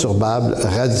imperturbable,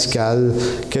 radicale,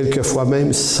 quelquefois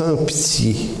même sans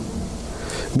pitié.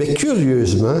 Mais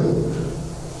curieusement,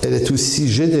 elle est aussi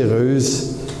généreuse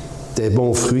des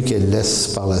bons fruits qu'elle laisse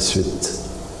par la suite.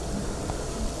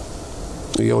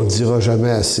 Et on ne le dira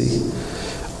jamais assez.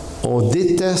 On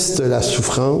déteste la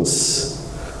souffrance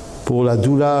pour la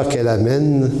douleur qu'elle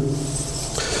amène.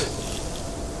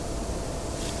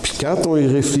 Puis quand on y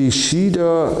réfléchit,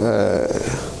 là,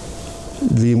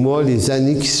 les mois, les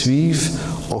années qui suivent,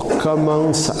 on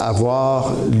commence à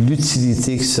voir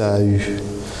l'utilité que ça a eu.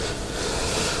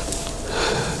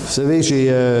 Vous savez,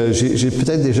 j'ai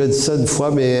peut-être déjà dit ça une fois,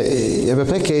 mais il y a à peu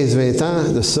près 15-20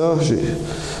 ans de ça,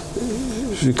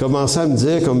 j'ai commencé à me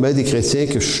dire, comme bien des chrétiens,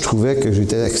 que je trouvais que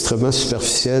j'étais extrêmement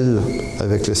superficiel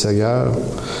avec le Seigneur.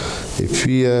 Et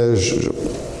puis, je suis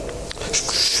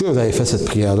sûr que vous avez fait cette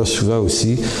prière-là souvent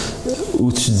aussi, où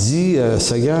tu dis,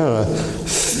 Seigneur,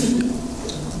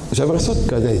 j'aimerais ça te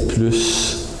connaître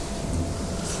plus.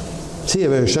 sais, il y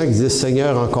avait un chant qui disait «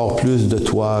 Seigneur, encore plus de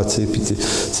toi », tu sais, puis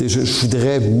je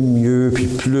voudrais mieux, puis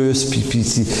plus,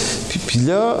 puis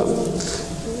là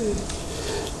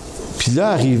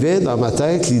arrivait dans ma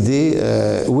tête l'idée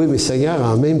 « Oui, mais Seigneur,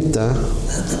 en même temps,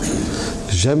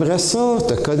 j'aimerais ça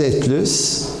te connaître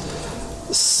plus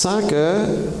sans que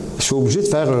je sois obligé de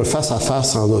faire un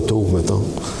face-à-face en auto, mettons,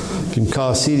 puis me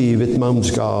casser les 8 membres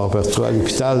du corps, puis retrouver à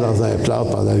l'hôpital dans un plâtre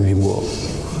pendant 8 mois. »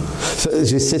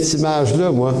 J'ai cette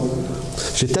image-là, moi.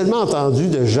 J'ai tellement entendu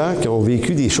de gens qui ont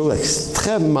vécu des choses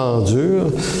extrêmement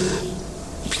dures,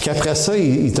 puis qu'après ça,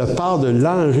 ils te parlent de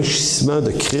l'enrichissement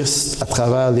de Christ à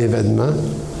travers l'événement.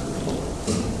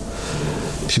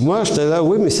 Puis moi, j'étais là,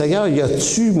 oui, mais Seigneur, y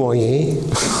a-tu moyen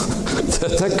de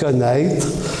te connaître?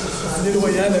 En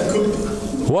éloignant la coupe.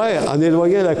 Oui, en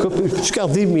éloignant la coupe. Peux-tu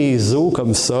garder mes os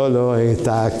comme ça, là,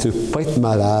 intacts? Je ne veux pas être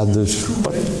malade, je ne veux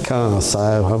pas de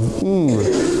cancer.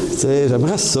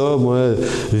 J'aimerais ça, moi,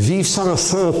 vivre sans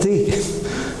santé.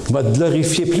 Je vais te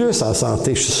glorifier plus en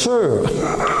santé, je suis sûr.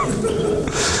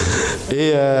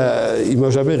 Et il ne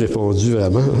m'a jamais répondu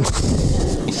vraiment.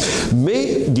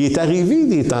 Mais il est arrivé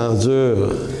des temps durs.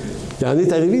 Il en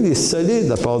est arrivé des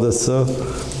solides à part de ça.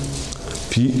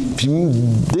 Puis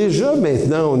déjà,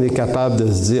 maintenant, on est capable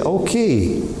de se dire, OK,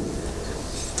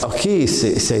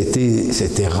 ça a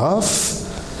été rough,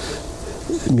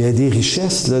 mais il y a des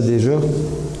richesses, là, déjà,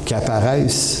 qui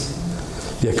apparaissent.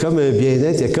 Il y a comme un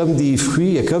bien-être, il y a comme des fruits,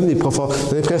 il y a comme des profondeurs.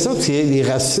 J'ai l'impression que les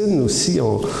racines aussi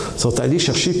sont allées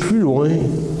chercher plus loin.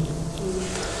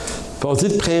 Puis on dit,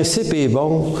 le principe est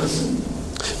bon.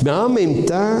 Mais en même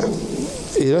temps,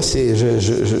 et là,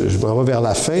 je m'en vais vers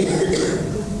la fin,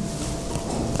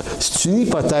 c'est une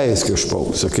hypothèse que je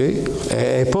pose, OK?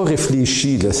 Elle n'est pas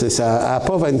réfléchie, là. Ça n'a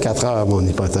pas 24 heures, mon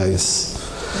hypothèse.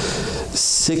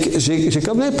 C'est que j'ai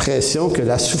comme l'impression que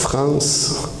la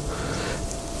souffrance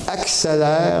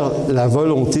accélère la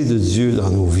volonté de Dieu dans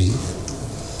nos vies.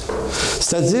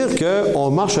 C'est-à-dire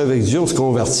qu'on marche avec Dieu, on se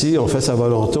convertit, on fait sa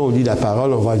volonté, on lit la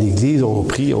parole, on va à l'église, on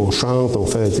prie, on chante, on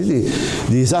fait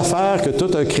des affaires que tout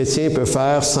un chrétien peut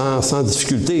faire sans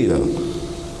difficulté, là.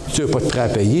 Tu n'as pas de prêt à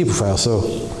payer pour faire ça.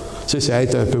 Tu sais, c'est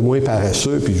être un peu moins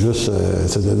paresseux, puis juste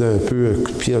se donner un peu un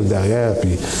coup de pied derrière,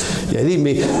 puis y aller.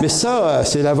 Mais ça,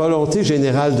 c'est la volonté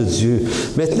générale de Dieu.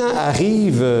 Maintenant,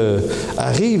 arrive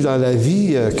dans la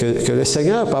vie que le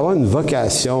Seigneur peut avoir une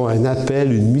vocation, un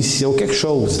appel, une mission, quelque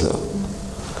chose, là.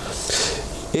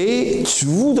 Et tu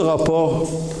ne voudras pas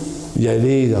y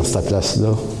aller dans cette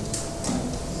place-là.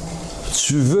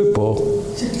 Tu ne veux pas.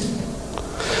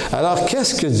 Alors,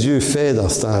 qu'est-ce que Dieu fait dans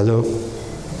ce temps-là?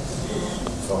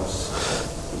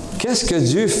 Qu'est-ce que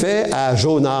Dieu fait à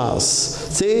Jonas?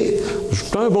 Tu sais, je suis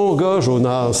pas un bon gars,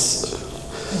 Jonas.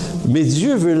 Mais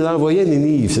Dieu veut l'envoyer à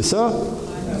Nénive, c'est ça?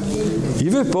 Il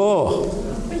ne veut pas.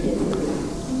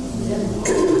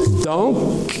 Donc,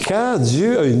 quand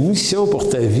Dieu a une mission pour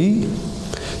ta vie,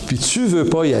 puis tu ne veux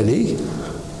pas y aller,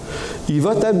 il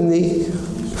va t'amener.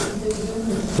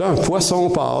 Là, un poisson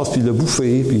passe, puis le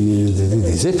bouffer, puis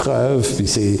des épreuves, puis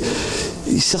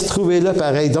il s'est retrouvé là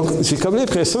pareil. Donc, j'ai comme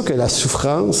l'impression que la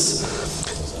souffrance,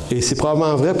 et c'est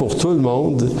probablement vrai pour tout le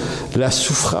monde, la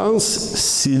souffrance,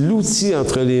 c'est l'outil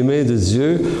entre les mains de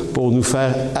Dieu pour nous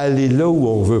faire aller là où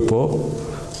on ne veut pas,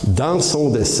 dans son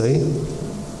dessein.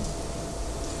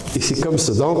 Et c'est comme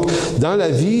ça. Donc, dans la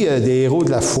vie des héros de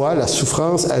la foi, la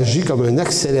souffrance agit comme un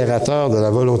accélérateur de la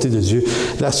volonté de Dieu.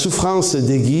 La souffrance se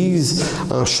déguise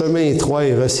en chemin étroit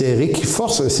et resserré qui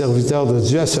force un serviteur de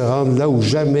Dieu à se rendre là où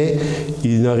jamais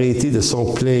il n'aurait été de son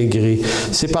plein gré.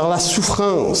 C'est par la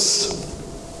souffrance.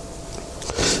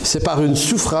 C'est par une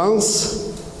souffrance.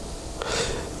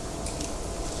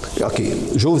 OK,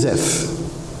 Joseph.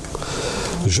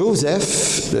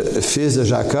 Joseph, le fils de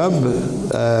Jacob,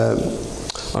 a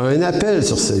un appel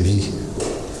sur sa vie.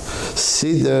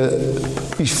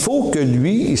 Il faut que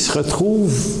lui, il se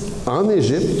retrouve en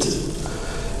Égypte,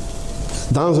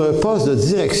 dans un poste de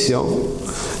direction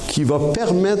qui va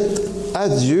permettre à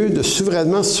Dieu de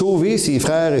souverainement sauver ses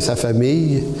frères et sa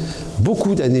famille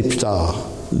beaucoup d'années plus tard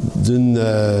d'une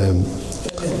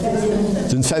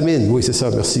famine. Oui, c'est ça,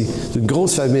 merci. D'une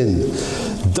grosse famine.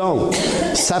 Donc,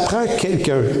 ça prend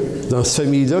quelqu'un dans cette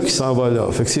famille-là qui s'en va là.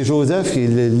 Fait que c'est Joseph qui est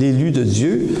l'élu de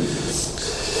Dieu.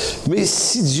 Mais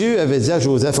si Dieu avait dit à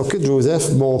Joseph, « OK,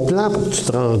 Joseph, mon plan pour que tu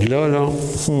te rendes là,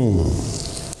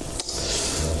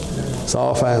 ça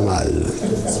va faire mal. »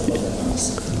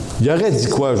 Il aurait dit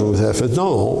quoi, Joseph?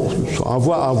 Non,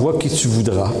 envoie qui tu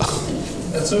voudras.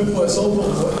 As-tu un poisson pour moi?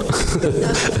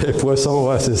 Un poisson,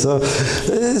 ouais, c'est ça.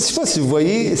 Je ne sais pas si vous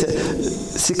voyez,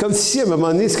 c'est comme si, à un moment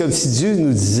donné, c'est comme si Dieu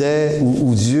nous disait,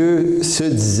 ou Dieu se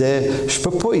disait, je ne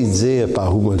peux pas y dire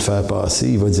par où me le faire passer.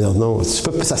 Il va dire non,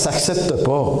 ça ne s'accepte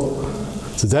pas.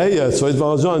 Tu dis, hey, tu vas être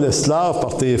vendu en esclave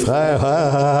par tes frères,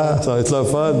 ça va être le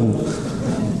fun.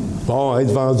 Bon,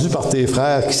 être vendu par tes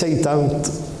frères, qui ça y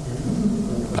tente?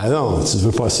 Ben non, tu ne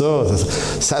veux pas ça.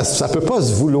 Ça ne peut pas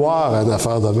se vouloir, une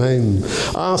affaire de même.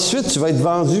 Ensuite, tu vas être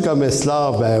vendu comme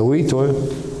esclave. Ben oui, toi.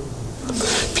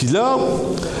 Puis là,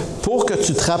 pour que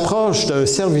tu te rapproches d'un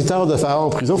serviteur de Pharaon en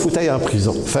prison, il faut que tu ailles en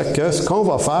prison. Fait que ce qu'on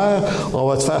va faire, on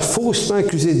va te faire faussement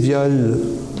accuser de viol.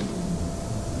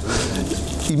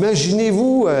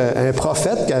 Imaginez-vous un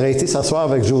prophète qui aurait été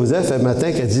s'asseoir avec Joseph un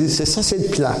matin qui a dit « C'est ça, c'est le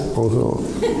plan. »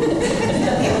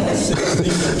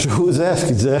 Joseph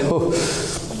qui disait oh,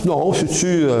 « Non,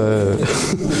 sais-tu,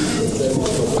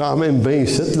 quand même bien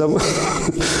ici, là.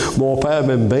 Mon père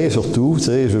m'aime bien surtout, tu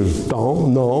sais,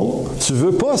 non, tu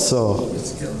veux pas ça. »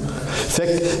 Fait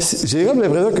que j'ai comme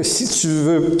l'impression que si tu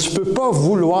veux, tu peux pas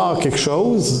vouloir quelque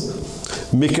chose,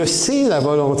 mais que c'est la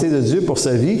volonté de Dieu pour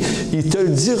sa vie, il ne te le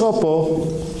dira pas,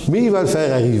 mais il va le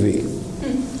faire arriver.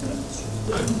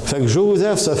 Fait que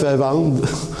Joseph se fait vendre.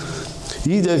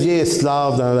 Il devient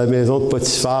esclave dans la maison de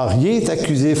Potiphar. Il est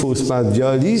accusé faussement de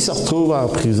viol. Il se retrouve en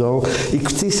prison.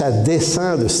 Écoutez, ça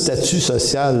descend de statut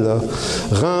social, là.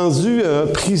 Rendu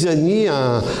prisonnier,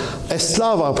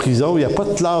 esclave en prison, il n'y a pas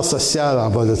de classe sociale en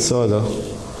bas de ça, là.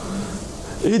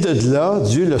 Et de là,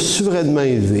 Dieu l'a souverainement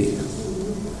élevé.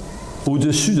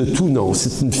 Au-dessus de tout nom.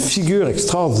 C'est une figure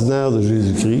extraordinaire de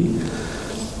Jésus-Christ.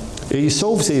 Et il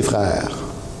sauve ses frères.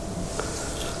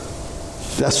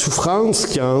 La souffrance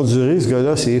qu'il a endurée, ce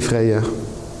gars-là, c'est effrayant.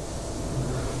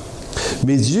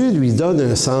 Mais Dieu lui donne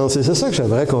un sens. Et c'est ça que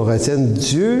j'aimerais qu'on retienne.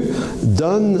 Dieu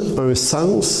donne un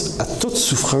sens à toute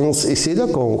souffrance. Et c'est là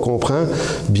qu'on comprend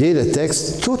bien le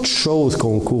texte. Toute chose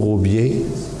concourt au bien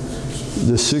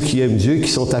de ceux qui aiment Dieu,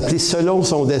 qui sont appelés selon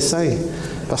son dessein.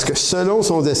 Parce que selon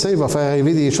son dessein, il va faire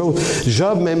arriver des choses.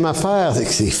 Job, même affaire.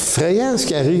 C'est effrayant ce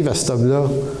qui arrive à cet homme-là.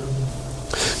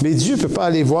 Mais Dieu ne peut pas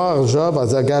aller voir Job en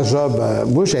disant, regarde Job,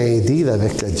 moi j'ai un deal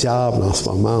avec le diable en ce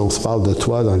moment, on se parle de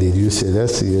toi dans les lieux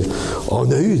célestes, et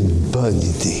on a eu une bonne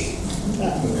idée.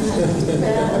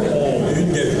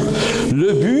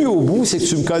 Le but au bout, c'est que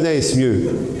tu me connaisses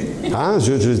mieux. Hein?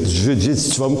 Je dis,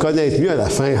 tu vas me connaître mieux à la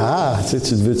fin. Ah, tu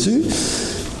le veux-tu?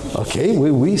 OK,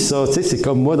 oui, ça, tu sais, c'est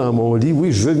comme moi dans mon lit.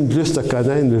 Oui, je veux plus te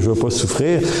connaître, mais je ne veux pas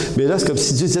souffrir. Mais là, c'est comme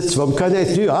si Dieu disait, tu vas me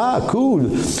connaître mieux. Ah, cool!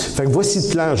 Fait que voici le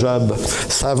plan, Job.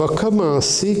 Ça va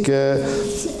commencer que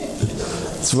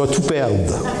tu vas tout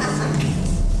perdre.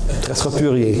 Il ne restera plus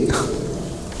rien.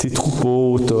 Tes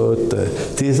troupeaux, tout,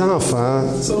 tes enfants.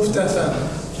 Sauf ta femme.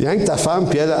 Rien que ta femme,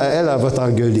 puis elle va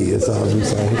t'engueuler.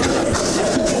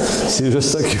 C'est juste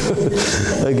ça que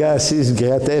le gars assis se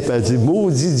grattait, puis elle dit «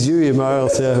 Maudit Dieu et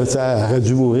meurt. » Elle aurait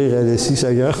dû mourir, elle aussi,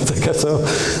 Seigneur.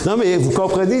 Non, mais vous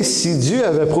comprenez, si Dieu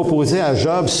avait proposé à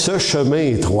Job ce chemin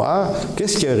étroit,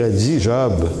 qu'est-ce qu'il aurait dit,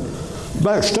 Job?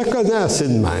 Ben, je te connais assez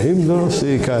de même, là,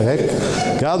 c'est correct.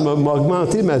 Regarde, m'a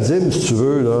augmenté ma dîme, si tu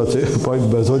veux, là, tu sais, pas eu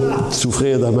besoin de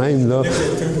souffrir de même, là.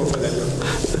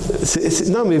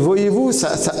 Non, mais voyez-vous, tu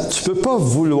ne peux pas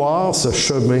vouloir ce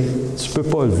chemin. Tu ne peux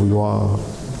pas le vouloir.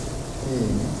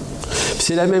 Puis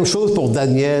c'est la même chose pour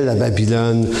Daniel à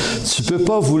Babylone. Tu ne peux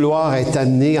pas vouloir être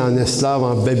amené en esclave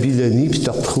en Babylonie puis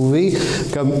te retrouver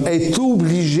comme être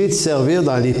obligé de servir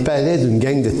dans les palais d'une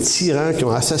gang de tyrans qui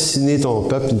ont assassiné ton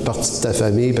peuple, une partie de ta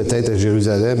famille, peut-être à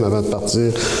Jérusalem avant de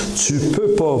partir. Tu ne peux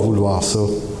pas vouloir ça.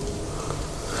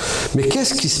 Mais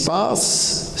qu'est-ce qui se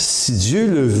passe si Dieu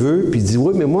le veut puis il dit «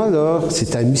 Oui, mais moi, là,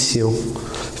 c'est ta mission.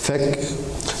 Fait que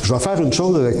je vais faire une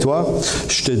chose avec toi.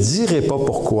 Je te dirai pas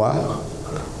pourquoi,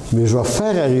 mais je vais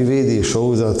faire arriver des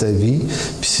choses dans ta vie,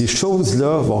 puis ces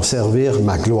choses-là vont servir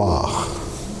ma gloire.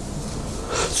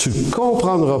 Tu ne le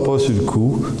comprendras pas sur le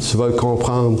coup, tu vas le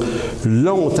comprendre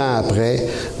longtemps après,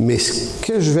 mais ce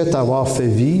que je vais t'avoir fait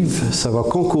vivre, ça va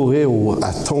concourir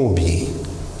à ton bien,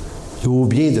 et au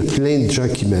bien de plein de gens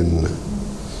qui m'aiment. »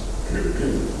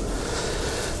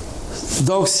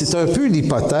 Donc, c'est un peu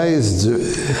l'hypothèse de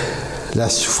la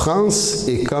souffrance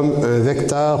est comme un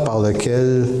vecteur par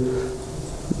lequel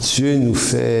Dieu nous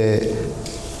fait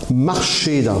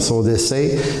marcher dans son dessein,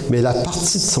 mais la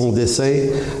partie de son dessein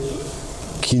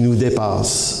qui nous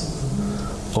dépasse.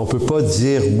 On ne peut pas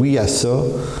dire oui à ça,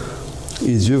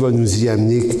 et Dieu va nous y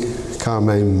amener quand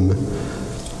même.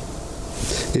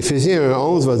 Éphésiens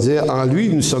 1,11 va dire « En lui,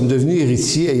 nous sommes devenus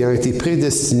héritiers, ayant été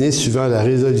prédestinés suivant la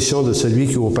résolution de celui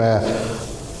qui opère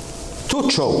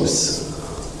toutes choses. »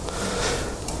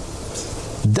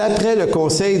 d'après le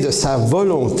conseil de sa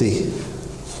volonté.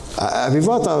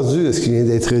 Avez-vous entendu ce qui vient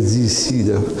d'être dit ici,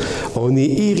 là? On est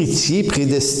héritier,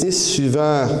 prédestiné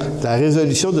suivant la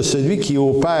résolution de celui qui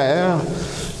opère.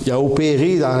 Il a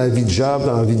opéré dans la vie de Job,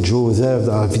 dans la vie de Joseph,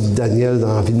 dans la vie de Daniel,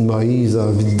 dans la vie de Moïse, dans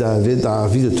la vie de David, dans la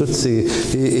vie de toutes ces...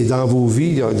 Et dans vos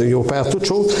vies, il opère toutes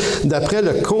choses d'après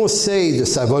le conseil de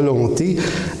sa volonté,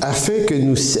 afin que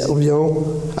nous servions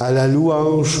à la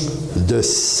louange de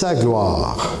sa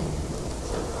gloire.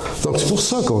 Donc, c'est pour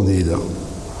ça qu'on est là.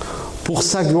 Pour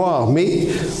sa gloire. Mais,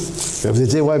 vous allez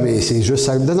dire, ouais, mais c'est juste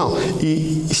sa gloire. Non,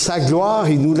 sa gloire,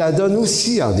 il nous la donne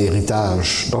aussi en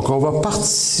héritage. Donc, on va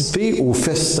participer au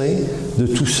festin de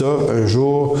tout ça un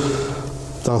jour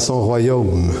dans son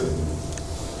royaume.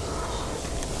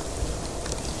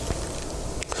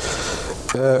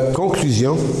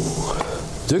 Conclusion.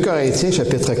 2 Corinthiens,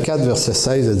 chapitre 4, versets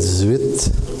 16 à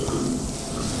 18.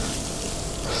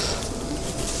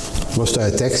 Moi, c'est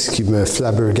un texte qui me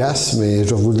flabbergasse, mais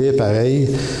je vais vous le lire pareil.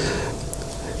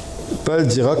 Paul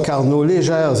dira, « Car nos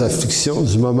légères afflictions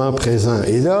du moment présent. »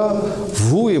 Et là,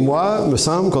 vous et moi, me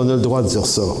semble qu'on a le droit de dire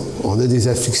ça. On a des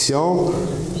afflictions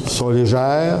qui sont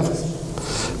légères,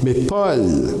 mais Paul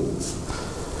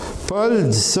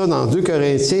dit ça dans 2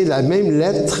 Corinthiens, la même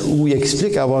lettre où il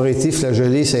explique avoir été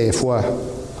flagellé 5 fois.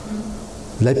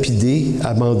 Lapidé,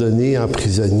 abandonné,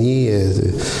 emprisonné.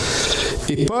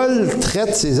 Et Paul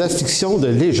traite ses afflictions de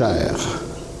légères.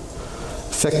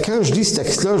 Fait que quand je lis ce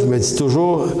texte-là, je me dis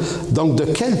toujours, donc de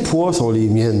quel poids sont les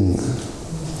miennes?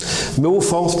 Mais au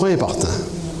fond, c'est pas important.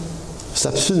 C'est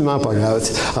absolument pas grave.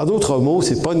 En d'autres mots,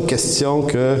 c'est pas une question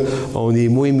qu'on est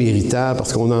moins méritant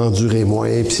parce qu'on a enduré moins,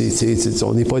 puis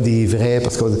on n'est pas des vrais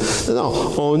parce qu'on... Non,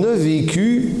 on a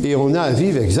vécu et on a à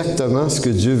vivre exactement ce que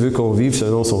Dieu veut qu'on vive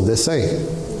selon son dessein.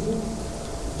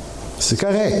 C'est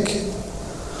correct.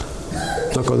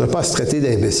 Donc, on n'a pas à se traiter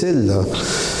d'imbéciles, là.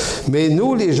 Mais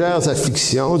nos légères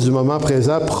afflictions du moment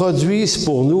présent produisent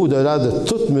pour nous, au-delà de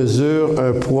toute mesure,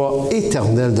 un poids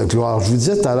éternel de gloire. Je vous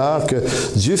disais tout à l'heure que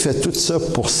Dieu fait tout ça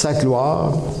pour sa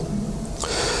gloire,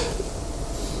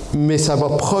 mais ça va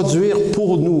produire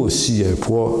pour nous aussi un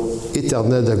poids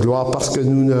éternel de gloire parce que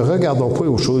nous ne regardons pas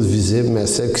aux choses visibles, mais à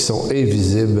celles qui sont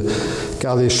invisibles.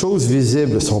 Car les choses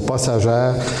visibles sont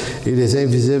passagères et les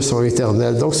invisibles sont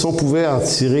éternelles. Donc, si on pouvait en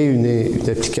tirer une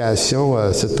application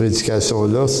à cette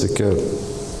prédication-là, c'est que,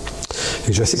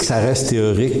 et je sais que ça reste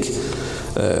théorique,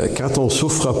 quand on ne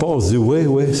souffre pas, on se dit «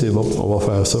 oui, c'est bon, on va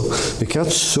faire ça ». Mais quand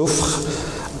tu souffres,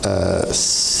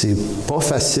 c'est pas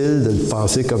facile de le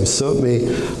penser comme ça, mais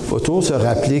il faut toujours se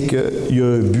rappeler qu'il y a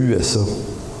un but à ça.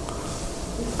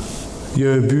 Il y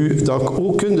a un but. Donc,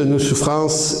 aucune de nos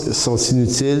souffrances sont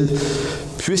inutiles.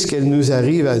 Puisqu'elles nous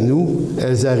arrivent à nous,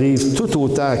 elles arrivent tout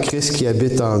autant à Christ qui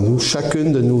habite en nous.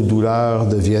 Chacune de nos douleurs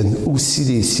deviennent aussi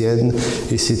les siennes,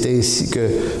 et c'est ainsi que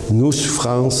nos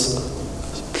souffrances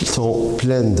sont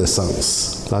pleines de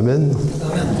sens. Amen?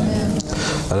 Amen.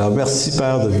 Alors, merci,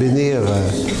 Père, de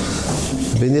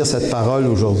bénir cette parole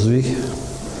aujourd'hui,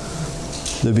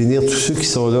 de bénir tous ceux qui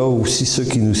sont là, aussi ceux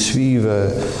qui nous suivent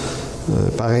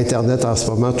par Internet en ce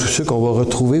moment, tous ceux qu'on va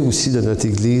retrouver aussi de notre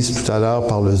Église tout à l'heure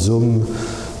par le Zoom.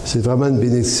 C'est vraiment une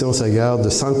bénédiction, Seigneur, de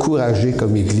s'encourager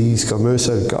comme Église, comme un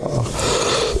seul corps,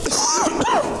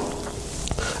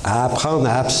 à apprendre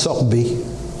à absorber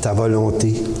ta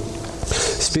volonté,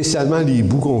 spécialement les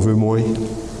bouts qu'on veut moins,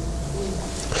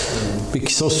 mais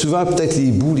qui sont souvent peut-être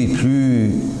les bouts les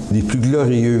plus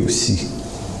glorieux aussi.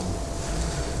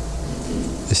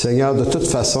 Et Seigneur, de toute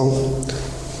façon,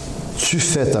 tu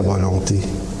fais ta volonté.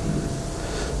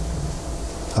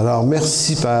 Alors,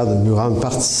 merci, Père, de nous rendre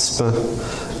participants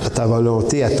à ta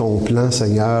volonté, à ton plan,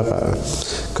 Seigneur,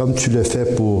 comme tu le fais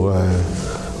pour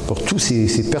tous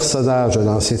ces personnages de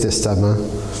l'Ancien Testament.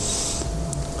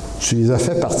 Tu les as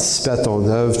fait participer à ton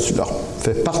œuvre, tu leur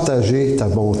fais partager ta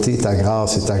bonté, ta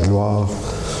grâce et ta gloire.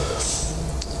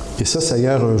 Et ça,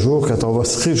 Seigneur, un jour, quand on va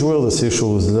se réjouir de ces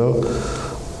choses-là,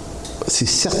 c'est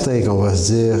certain qu'on va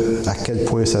se dire à quel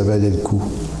point ça valait le coup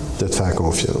de te faire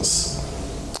confiance.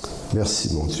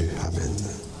 Merci, mon Dieu. Amen.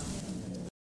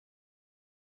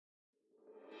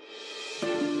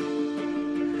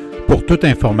 Pour toute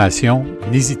information,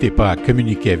 n'hésitez pas à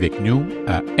communiquer avec nous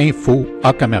à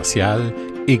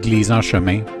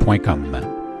info@église-en-chemin.com.